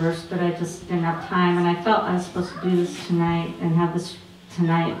another verse, but I just didn't have time, and I felt I was supposed to do this tonight and have this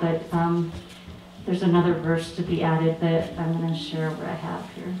tonight, but there's another verse to be added that I'm going to share what I have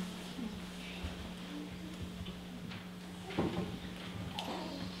here.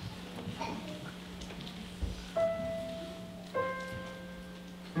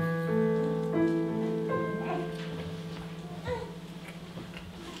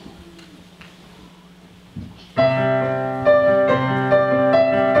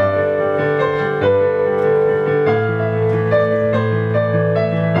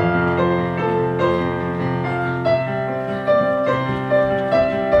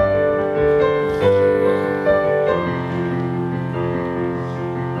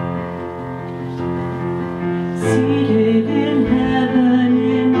 Seated in heaven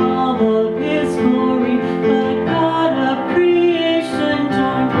in all of his glory, the God of creation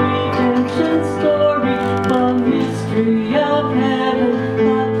joined redemption's story, the mystery of heaven,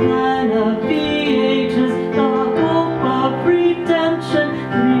 the plan of the ages, the hope of redemption,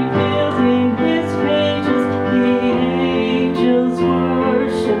 revealed in his pages. The angels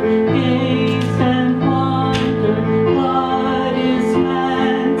worship, gaze and wonder, what is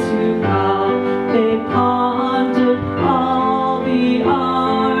man to God? They ponder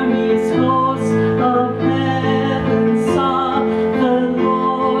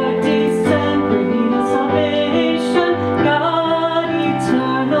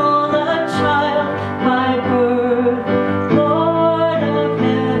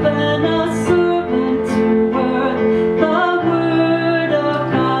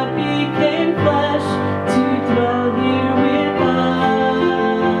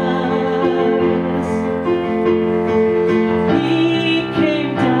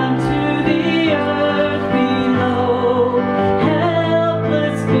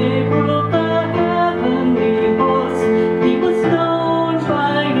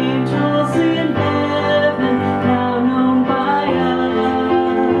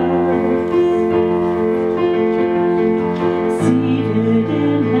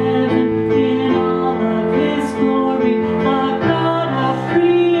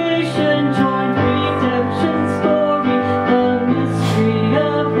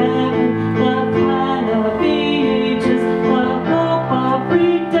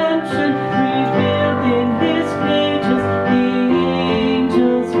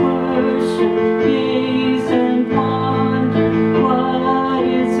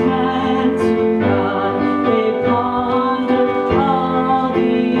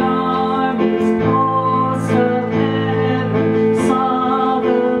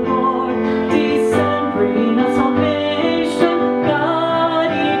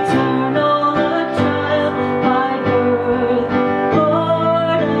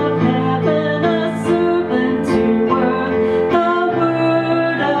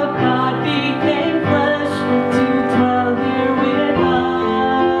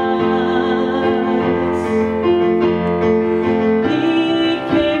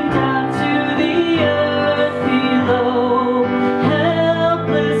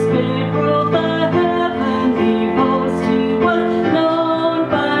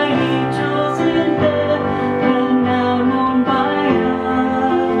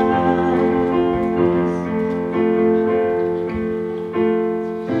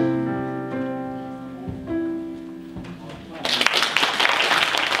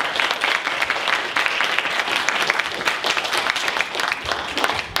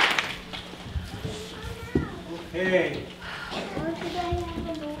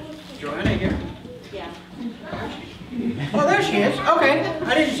here? Yeah. Oh, there she is. Okay.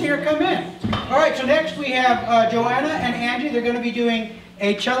 I didn't see her come in. All right, so next we have Joanna and Angie. They're going to be doing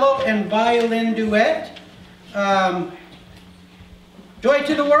a cello and violin duet. Joy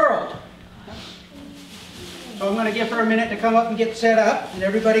to the World. So I'm going to give her a minute to come up and get set up, and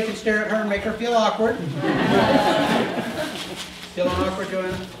everybody can stare at her and make her feel awkward. Feeling awkward,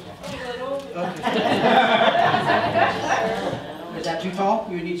 Joanna? Okay. Is that too tall?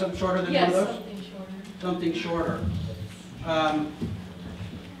 You need something shorter than one of those? Something shorter.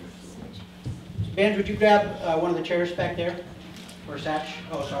 Ben, would you grab one of the chairs back there? Or Satch?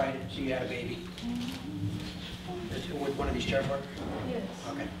 Oh, sorry, I didn't see you had a baby. Would one of these chairs work? Yes.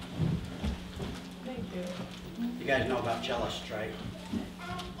 Okay. Thank you. You guys know about cellists, right?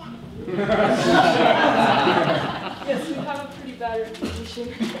 Yes, we have a pretty bad reputation.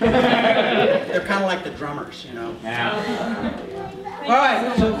 They're kind of like the drummers, you know.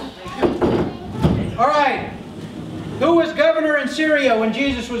 All right. Who was governor in Syria when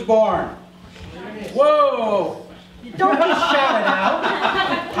Jesus was born? Whoa! Don't just shout it out.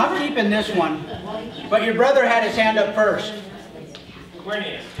 I'm keeping this one. But your brother had his hand up first.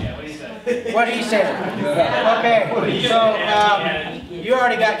 Quirinius, yeah, what he said. What he said. Okay, so you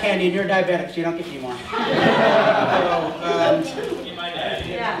already got candy and you're diabetic, so you don't get any more.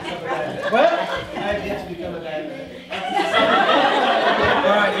 What? I've yet to become a diabetic.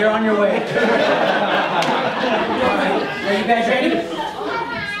 All right, you're on your way. All right, are you guys ready?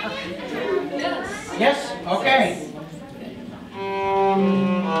 Yes. Yes? Okay.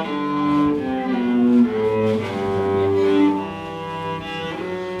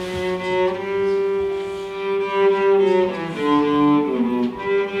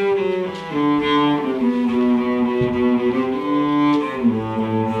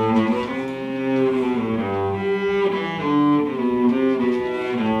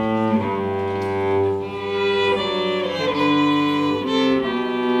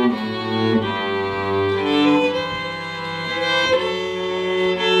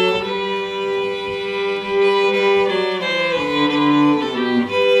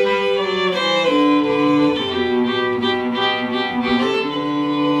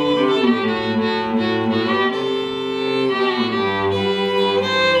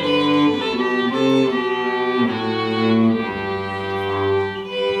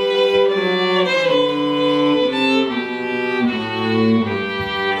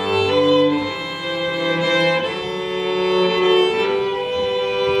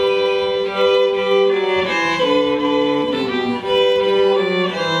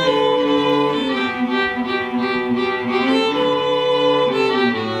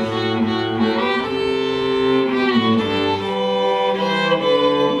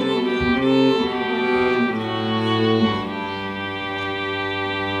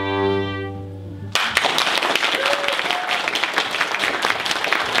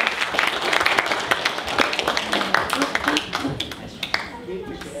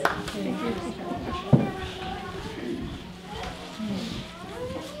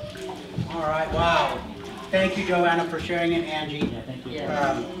 All right, wow. Thank you, Joanna, for sharing it, Angie. Yeah, thank you.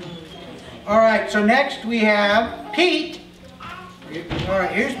 All right, so next we have Pete. All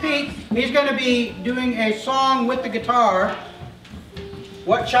right, here's Pete. He's going to be doing a song with the guitar.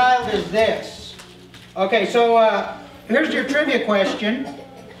 What child is this? Okay, so here's your trivia question.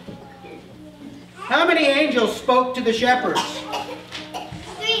 How many angels spoke to the shepherds?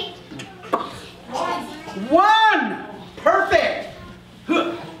 3. One! Perfect!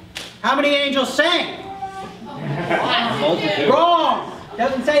 How many angels sang? Wrong!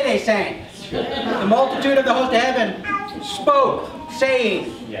 Doesn't say they sang. The multitude of the host of heaven spoke,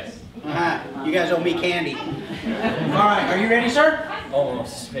 saying. Yes. You guys owe me candy. All right, are you ready, sir?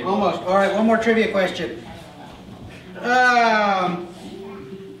 Almost. Maybe. Almost. All right, one more trivia question. All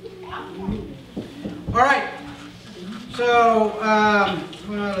right. So,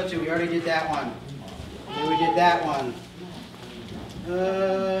 well, let's see. We already did that one. Yeah, we did that one.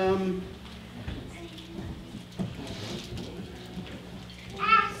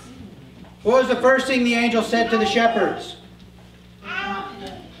 What was the first thing the angel said to the shepherds?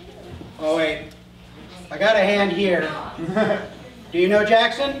 Oh, wait. I got a hand here. Do you know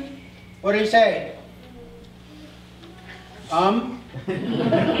Jackson? What did he say?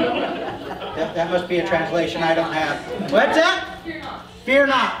 That must be a translation I don't have. What's that? Fear not. Fear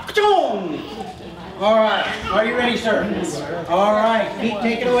not. All right. Are you ready, sir? All right. Pete,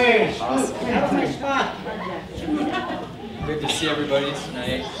 take it away. Awesome. Have a nice spot. Good to see everybody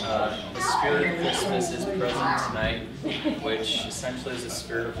tonight. The spirit of Christmas is present tonight, which essentially is a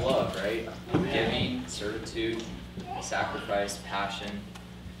spirit of love, right? Giving, servitude, sacrifice, passion.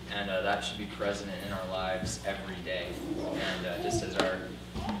 and that should be present in our lives every day. And just as our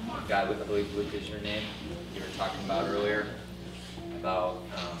guy, I believe Luke is your name, you were talking about earlier, about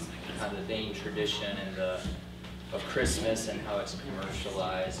kind of the vain tradition and of Christmas and how it's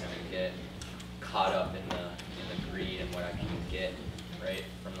commercialized, and we get caught up in the greed and what I can get, right,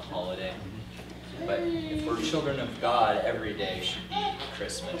 from the holiday. But if we're children of God, every day should be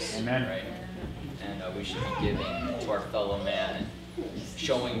Christmas, Amen. right? And we should be giving to our fellow man and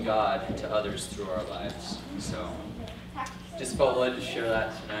showing God to others through our lives. So just felt led to share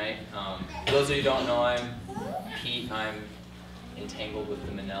that tonight. For those of you who don't know, I'm Pete. I'm entangled with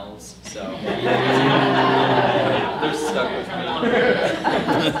the Manels, so they're stuck with me.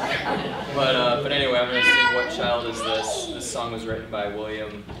 But anyway, I'm going to sing "What Child Is This?" This song was written by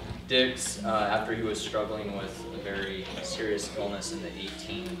William Dix after he was struggling with a very serious illness in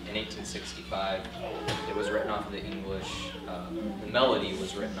 1865. It was written off of the English, the melody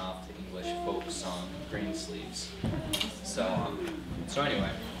was written off the English folk song "Greensleeves." So anyway.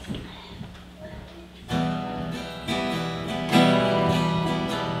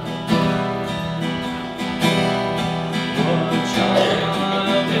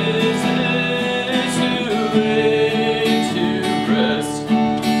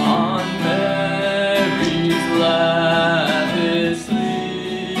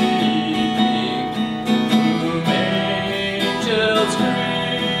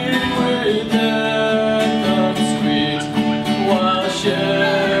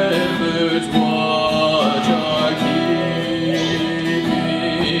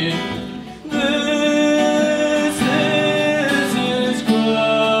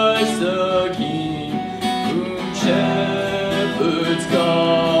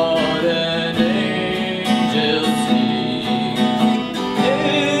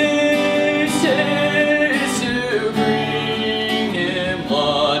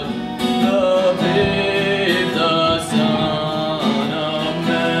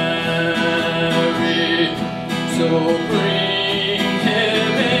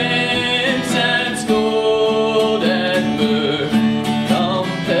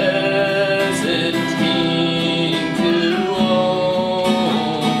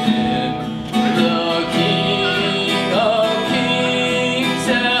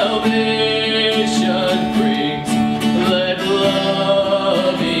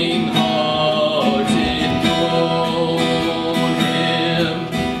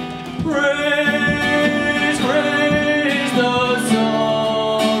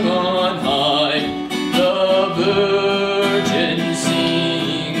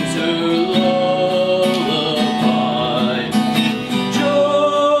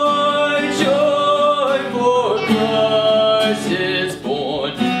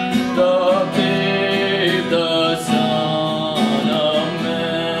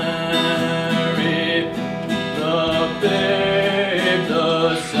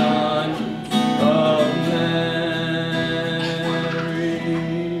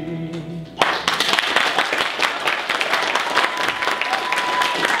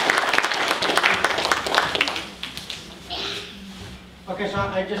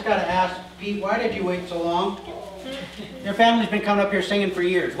 I just got to ask, Pete, why did you wait so long? Your family's been coming up here singing for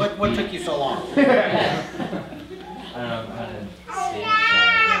years. What took you so long?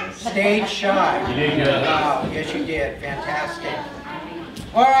 Stage shy. You did good. Wow, yes you did. Fantastic.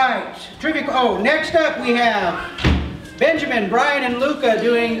 All right, trivia. Oh, next up we have Benjamin, Brian, and Luca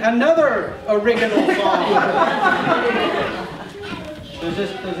doing another original song. Does this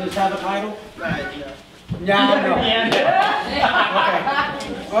have a title? No. Okay.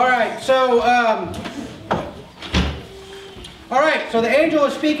 All right. So the angel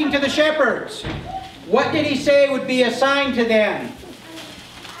is speaking to the shepherds. What did he say would be a sign to them?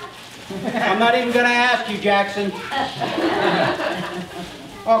 I'm not even going to ask you, Jackson.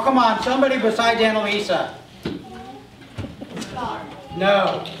 Oh, come on. Somebody besides Annalisa.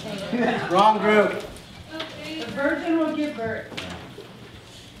 No. Wrong group. The virgin will give birth.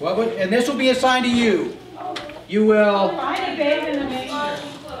 And this will be a sign to you. You will... Find a babe in the manger.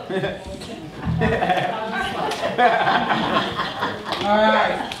 All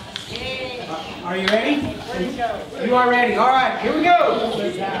right. Are you ready? You are ready. All right, here we go.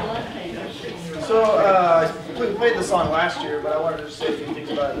 So, we played the song last year, but I wanted to say a few things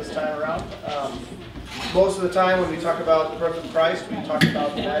about it this time around. Most of the time when we talk about the birth of Christ, we talk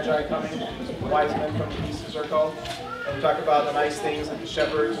about the Magi coming, the wise men from the east, as they're called. And we talk about the nice things like the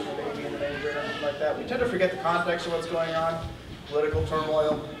shepherds and the baby in the manger and everything like that. We tend to forget the context of what's going on, political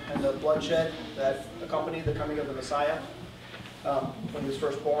turmoil, and the bloodshed that accompanied the coming of the Messiah when he was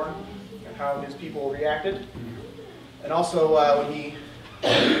first born, and how his people reacted. And also when he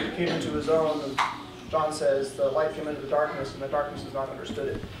came into his own, and John says, the light came into the darkness, and the darkness has not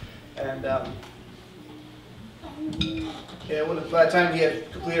understood it. And yeah, by the time he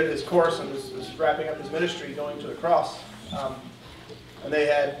had completed his course and was wrapping up his ministry, going to the cross, and they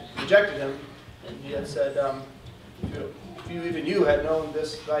had rejected him, and he had said, even you had known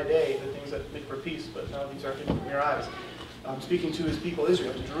this thy day, the things that make for peace, but now these are hidden from your eyes. Speaking to his people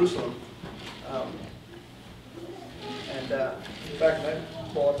Israel, to Jerusalem. In fact, I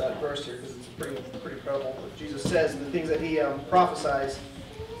pull up that verse here because it's pretty incredible. What Jesus says and the things that he prophesies,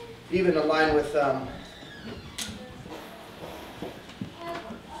 even in line with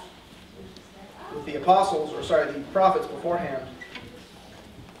the apostles, or sorry, the prophets beforehand.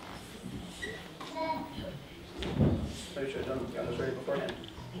 Maybe I should have got this ready beforehand.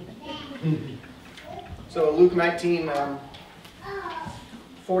 So Luke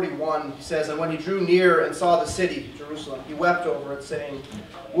 19:41 says, and when he drew near and saw the city, Jerusalem, he wept over it, saying,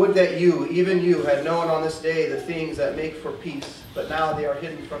 would that you, even you, had known on this day the things that make for peace, but now they are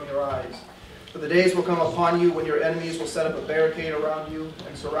hidden from your eyes. For the days will come upon you when your enemies will set up a barricade around you,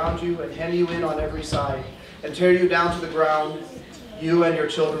 and surround you, and hem you in on every side, and tear you down to the ground, you and your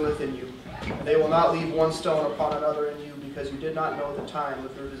children within you. And they will not leave one stone upon another in you, because you did not know the time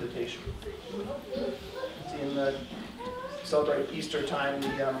of your visitation. See, in the celebrate Easter time,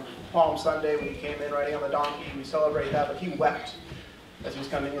 the Palm Sunday, when he came in riding on the donkey, we celebrate that, but he wept as he was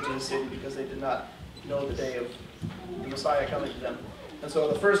coming into the city because they did not know the day of the Messiah coming to them. And so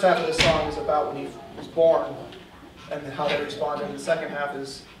the first half of this song is about when he was born and how they responded. And the second half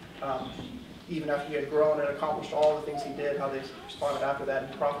is even after he had grown and accomplished all the things he did, how they responded after that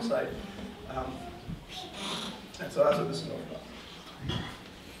and prophesied. And so that's what this is all about.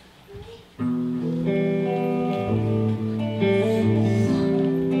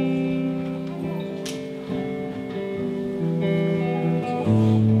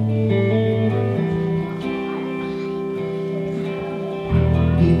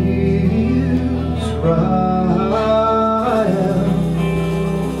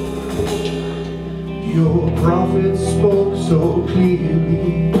 Your prophet spoke so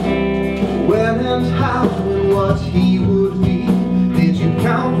clearly when and how and what he would be. Did you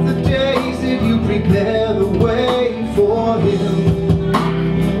count the days? Did you prepare the way for him?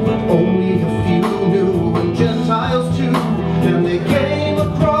 But only a few knew, and Gentiles too, and they came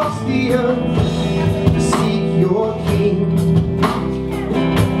across the earth to seek your king.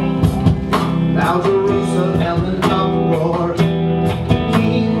 Now Jerusalem and uproar,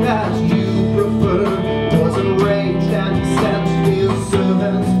 king that you prefer was enraged and he sent his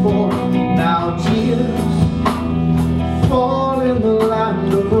servants forth. Now tears fall in the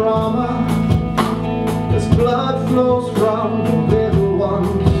land of Ramah as blood flows from the little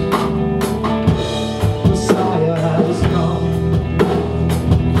ones. Messiah has come,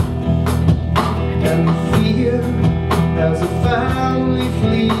 and fear as a family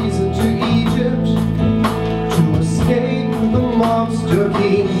flees into Egypt to escape the monster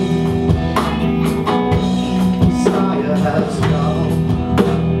king. Messiah has come.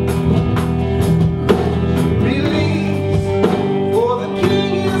 Release, for the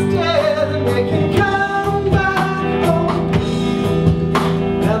king is dead and they can come back home.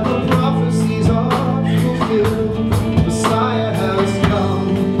 And the prophecies are fulfilled. Messiah has come.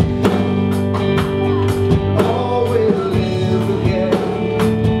 All will live again.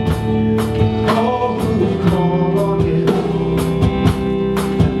 All who call on him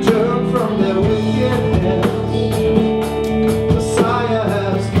and turn from their wickedness. Messiah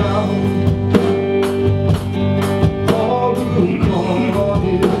has come. All who call on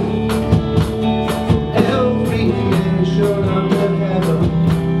him from every nation under heaven,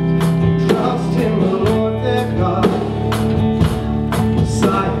 trust in the Lord their God.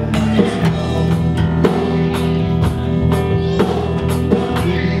 Messiah has come.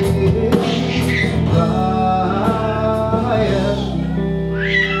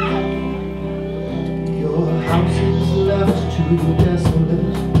 Your house is left to the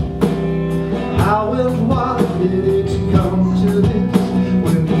desolate. How and why did it come to this,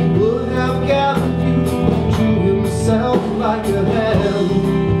 when he would have gathered you to himself like a hen?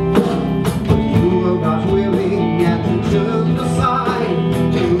 But you were not willing and you turned aside.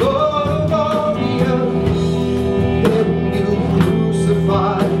 The Lord of all the earth, him you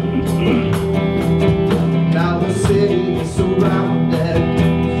crucified. Now the city is surrounded.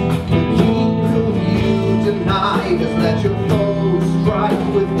 The king whom you denied has let your foes strike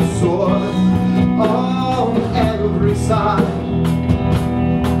with the sword on every side.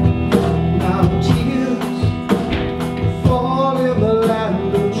 Now tears fall in the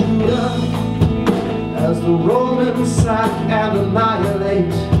land of Judah as the Romans sack and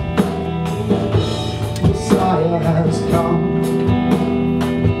annihilate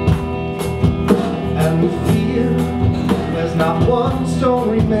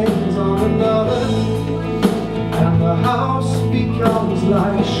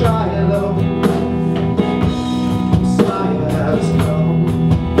Shiloh, Messiah has come.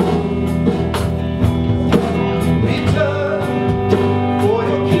 Return, for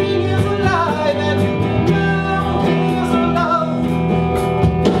your King is alive, and now He is alive.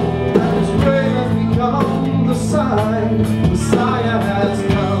 And His grave has become the sign, Messiah has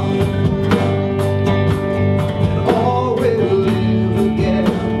come. And all will live again,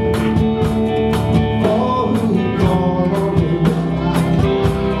 all who call on Him.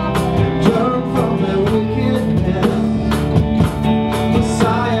 Turn from their wickedness,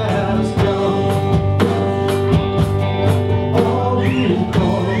 Messiah has come. All who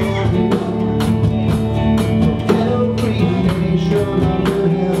call on Him, from every nation under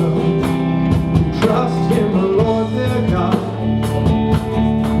heaven, who trust in the Lord their God,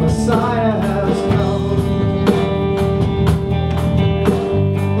 Messiah has come.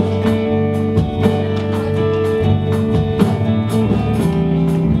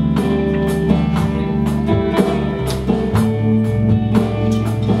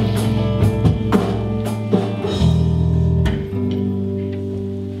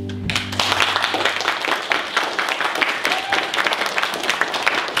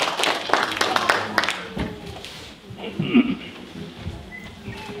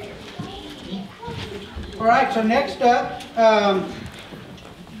 All right, so next up,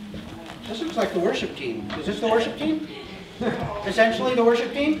 this looks like the worship team. Is this the worship team? Essentially the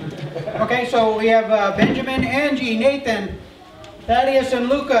worship team? Okay, so we have Benjamin, Angie, Nathan, Thaddeus, and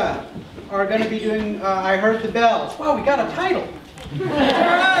Luca are going to be doing I Heard the Bells. Wow, we got a title. All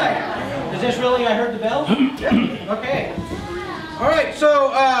right. Is this really I Heard the Bells? Okay. All right,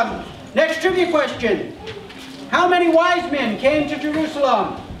 so next trivia question. How many wise men came to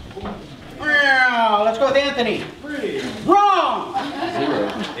Jerusalem? Let's go with Anthony. 3. Wrong! 0.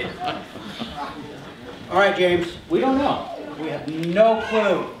 All right, James. We don't know. We have no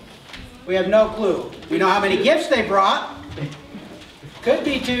clue. We have no clue. We know how many gifts they brought. Could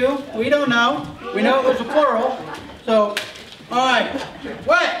be 2. We don't know. We know it was a plural. So, all right.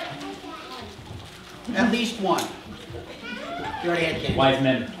 What? At least 1. You already had kids. Wise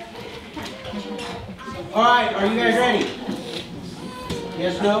men. All right. Are you guys ready?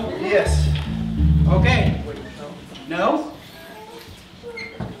 Yes, no? Yes. Okay. No?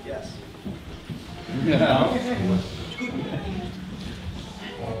 Yes.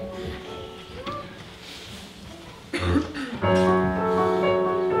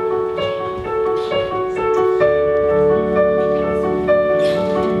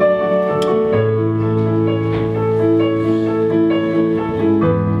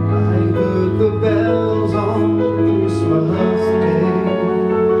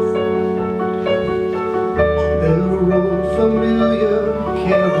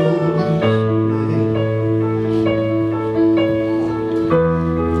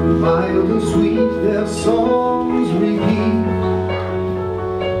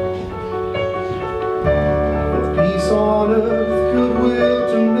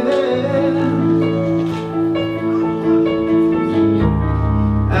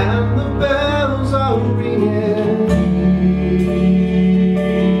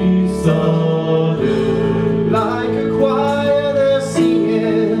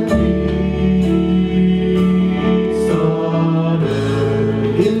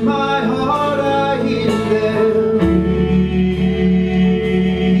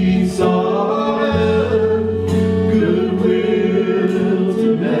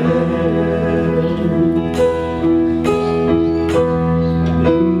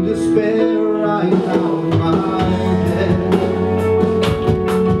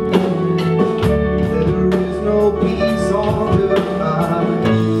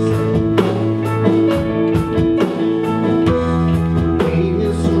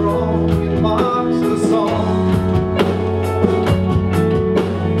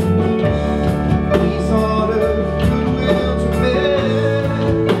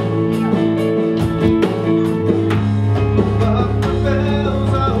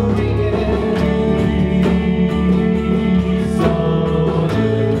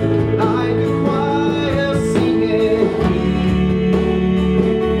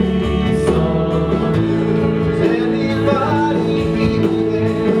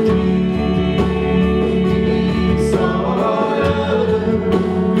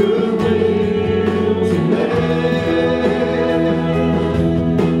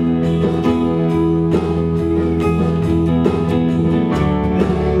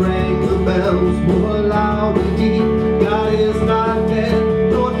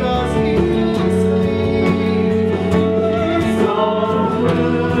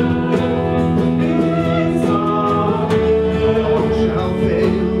 Shall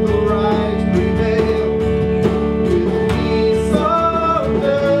fade.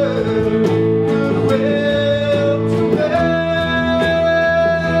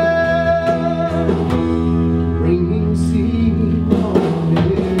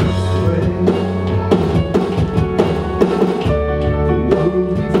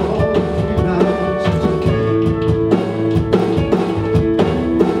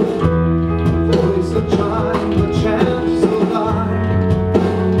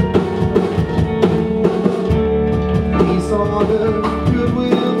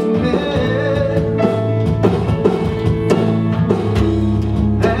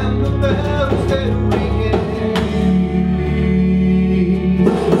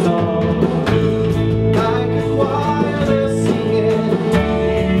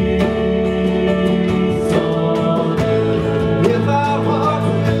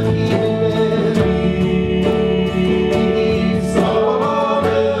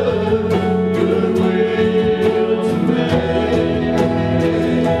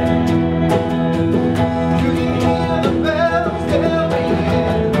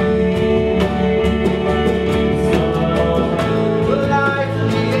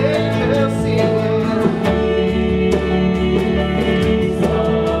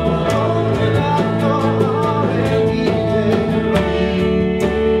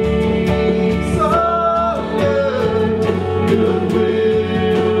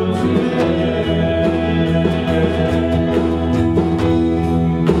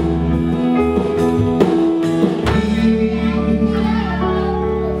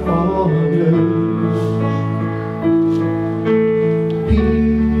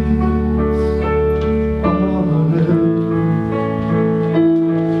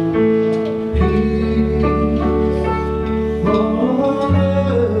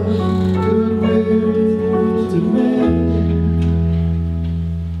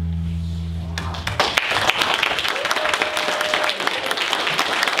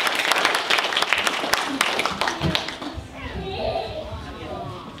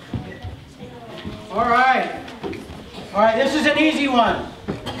 one.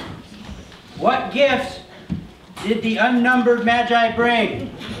 What gifts did the unnumbered Magi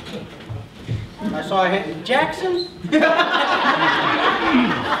bring? I saw a hand. Jackson?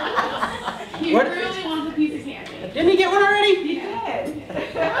 He What? really wants a piece of candy. Didn't he get one already? He did.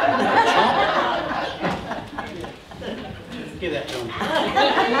 Give that to him.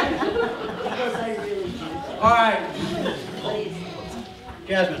 All right.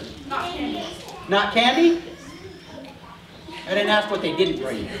 Jasmine. Not candy. Not candy? I didn't ask what they didn't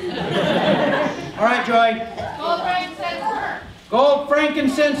bring. All right, Joy. Gold, frankincense, myrrh. Gold,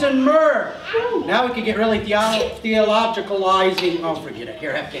 frankincense, and myrrh. Now we could get really theologicalizing. Oh, forget it.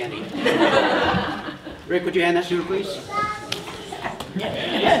 Here, have candy. Rick, would you hand that to her, please?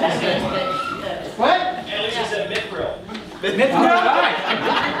 What? Alicia said mithril. Mithril?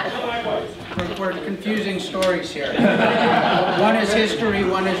 We're confusing stories here. One is history,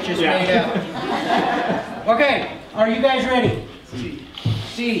 one is just made up. Okay, are you guys ready?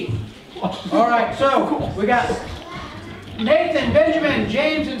 C. All right, so we got Nathan, Benjamin,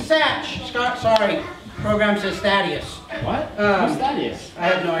 James, and Satch. Scott, sorry, program says Thaddeus. What? Who's Thaddeus? I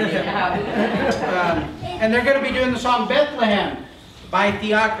have no idea. And they're going to be doing the song Bethlehem by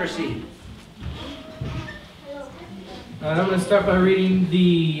Theocracy. I'm going to start by reading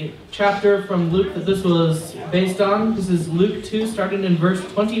the chapter from Luke that this was based on. This is Luke 2, starting in verse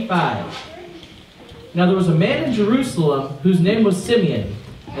 25. Now there was a man in Jerusalem whose name was Simeon,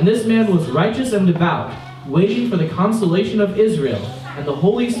 and this man was righteous and devout, waiting for the consolation of Israel, and the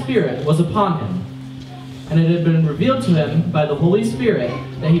Holy Spirit was upon him. And it had been revealed to him by the Holy Spirit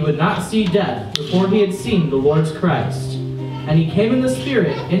that he would not see death before he had seen the Lord's Christ. And he came in the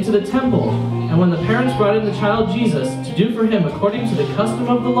Spirit into the temple, and when the parents brought in the child Jesus to do for him according to the custom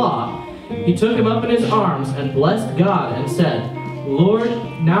of the law, he took him up in his arms and blessed God and said, Lord,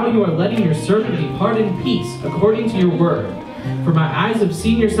 now you are letting your servant depart in peace according to your word. For my eyes have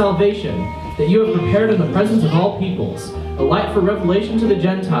seen your salvation, that you have prepared in the presence of all peoples, a light for revelation to the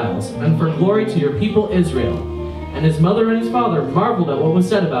Gentiles, and for glory to your people Israel. And his mother and his father marveled at what was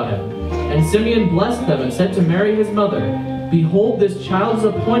said about him. And Simeon blessed them and said to Mary his mother, Behold, this child is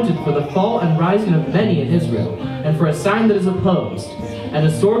appointed for the fall and rising of many in Israel, and for a sign that is opposed. And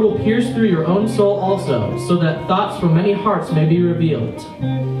a sword will pierce through your own soul also, so that thoughts from many hearts may be revealed.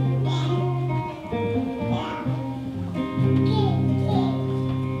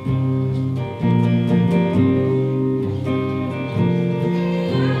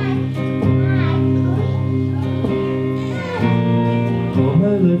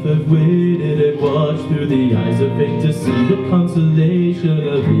 I've waited and watched through the eyes of faith to see the consolation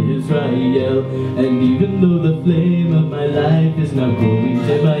of Israel. And even though the flame of my life is now growing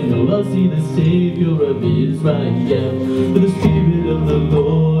dim, I know I'll see the Savior of Israel. For the Spirit of the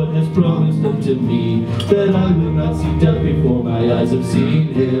Lord has promised unto me that I will not see death before my eyes have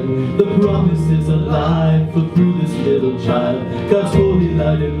seen him. The promise is alive, for through this little child God's holy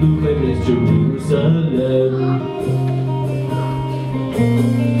light illuminates Jerusalem.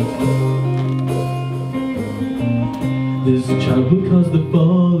 This child will cause the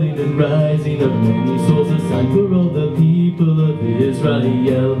falling and rising of many souls, a sign for all the people of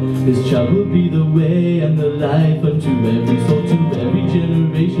Israel. This child will be the way and the life unto every soul, to every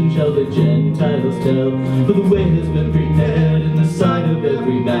generation shall the Gentiles tell. For the way has been prepared in the sight of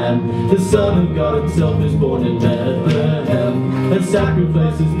every man. The Son of God himself is born in Bethlehem, and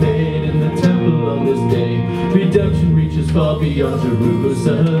sacrifice is made in the temple on this day. Redemption reaches far beyond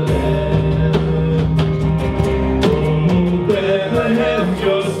Jerusalem. Bethlehem,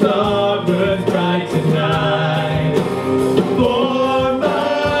 your star burns bright tonight. For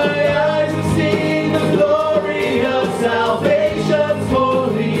my eyes have seen the glory of salvation's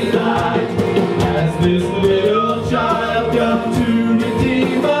holy light. As this little child come to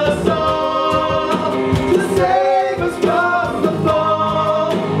redeem us all, to save us from the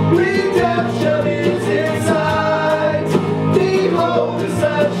fall, redemption is in sight. Behold, the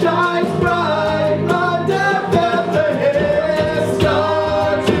sun shines bright.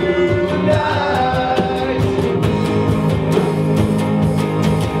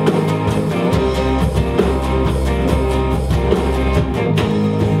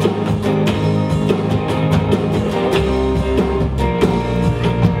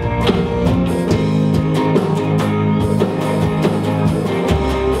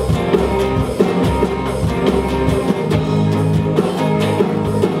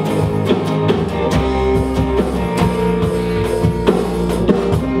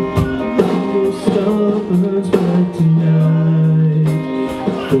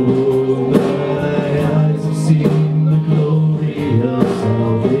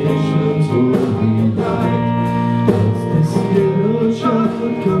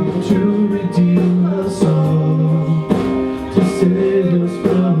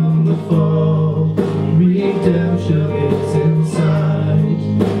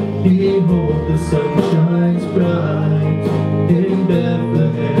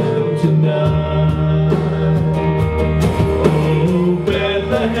 Bethlehem tonight. Oh,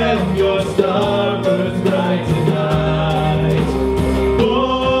 Bethlehem, your star burns bright tonight.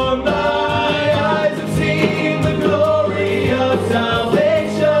 For my eyes have seen the glory of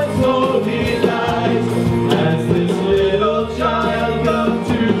salvation's holy light, as this little child comes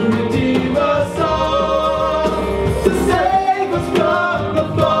to redeem us all, to save us from the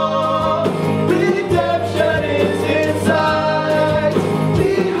fall. Redemption is in sight.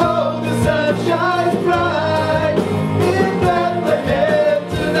 Behold, the sun shines bright in Bethlehem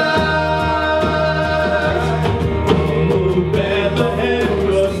tonight. Oh, Bethlehem,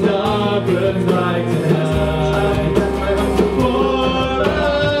 your star burns bright tonight. For my eyes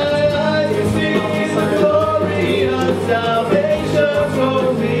have seen the glory of salvation's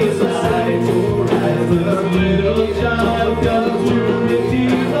holy light, as this little child comes to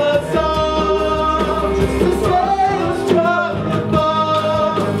redeem us all, to save us from the fall.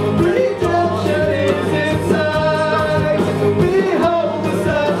 Redemption is in sight. Behold, the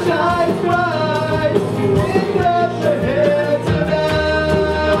sun shines bright in Bethlehem tonight.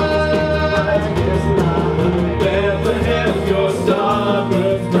 Bethlehem, your star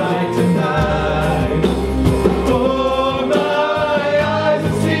burns bright tonight. For my eyes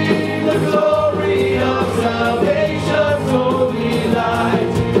have seen the glory of salvation's holy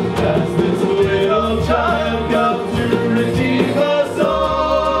light, as this little child comes to redeem us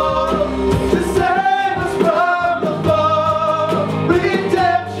all, to save us from the fall.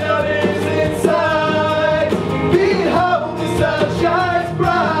 Redemption is in sight. Behold, the sun shines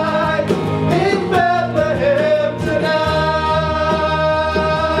bright in Bethlehem tonight.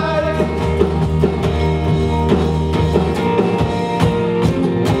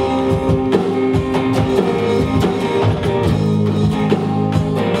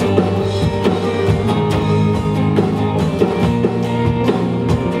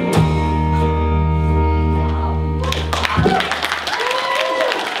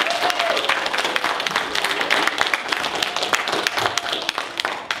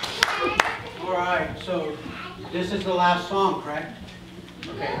 All right, so this is the last song, correct?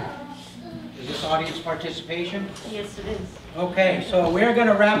 Okay. Is this audience participation? Yes, it is. Okay, so we're going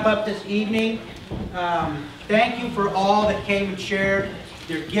to wrap up this evening. Thank you for all that came and shared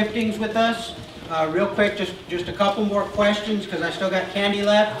their giftings with us. Real quick, just a couple more questions because I still got candy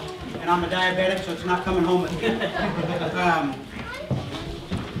left, and I'm a diabetic, so it's not coming home with me.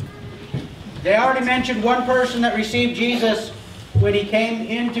 They already mentioned one person that received Jesus when he came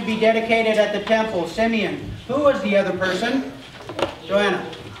in to be dedicated at the temple, Simeon. Who was the other person? Joanna.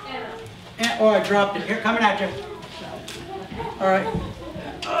 Oh, I dropped it. Here, coming at you. All right.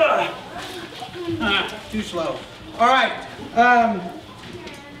 Too slow. All right.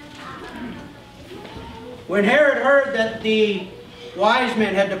 When Herod heard that the wise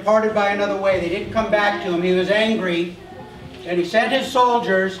men had departed by another way, they didn't come back to him, he was angry, and he sent his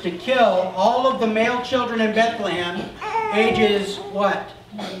soldiers to kill all of the male children in Bethlehem, ages what?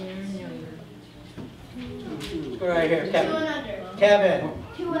 Right here, Kevin. 2 and under. Kevin.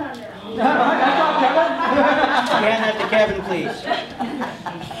 2 and under. Hand that to Kevin, please.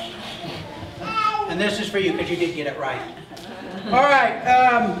 And this is for you because you did get it right. All right.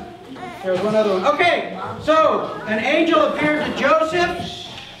 There's one other one. Okay. So an angel appeared to Joseph,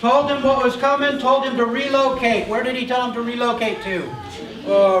 told him what was coming, told him to relocate. Where did he tell him to relocate to?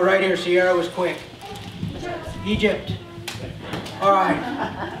 Oh, right here. Sierra was quick. Egypt. All right.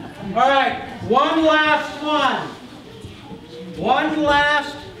 All right. One last one. One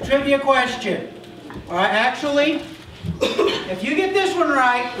last trivia question. All right. Actually, if you get this one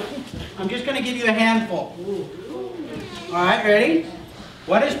right, I'm just going to give you a handful. All right. Ready?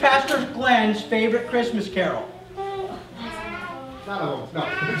 What is Pastor Glenn's favorite Christmas carol? No. All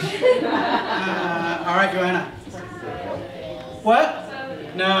right, Joanna. What?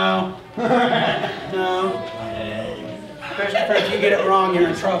 No. No. Christopher, if you get it wrong, you're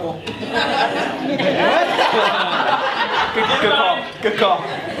in trouble. What? Good call. Good call.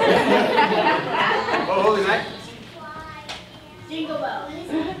 Oh, Holy Night? Jingle bells.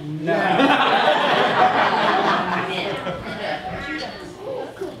 No.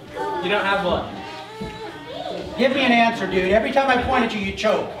 You don't have one. Give me an answer, dude. Every time I point at you, you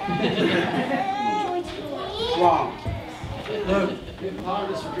choke. Wrong. Luke.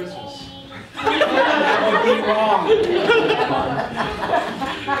 Holidays for Christmas. That would be wrong.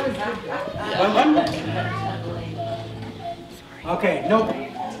 One? Okay, nope.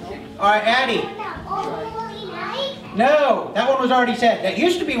 All right, Addie. No, that one was already said. That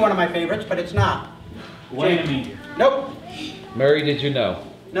used to be one of my favorites, but it's not. Wait a minute. Nope. Mary, did you know?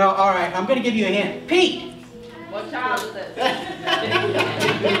 No, all right, I'm going to give you a hint. Pete. What child is this?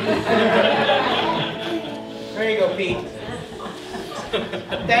 There you go, Pete.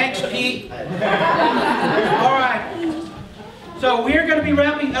 Thanks, Pete. All right. So we're going to be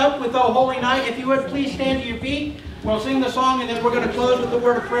wrapping up with O Holy Night. If you would please stand to your feet. We'll sing the song and then we're going to close with the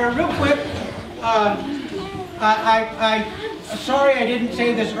word of prayer. Real quick, sorry I didn't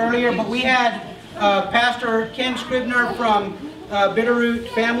say this earlier, but we had Pastor Ken Scribner from Bitterroot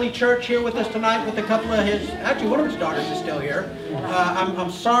Family Church here with us tonight with a couple of his, actually one of his daughters is still here. I'm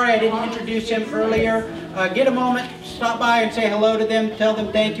sorry I didn't introduce him earlier. Get a moment, stop by and say hello to them, tell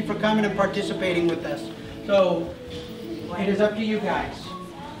them thank you for coming and participating with us. So it is up to you guys.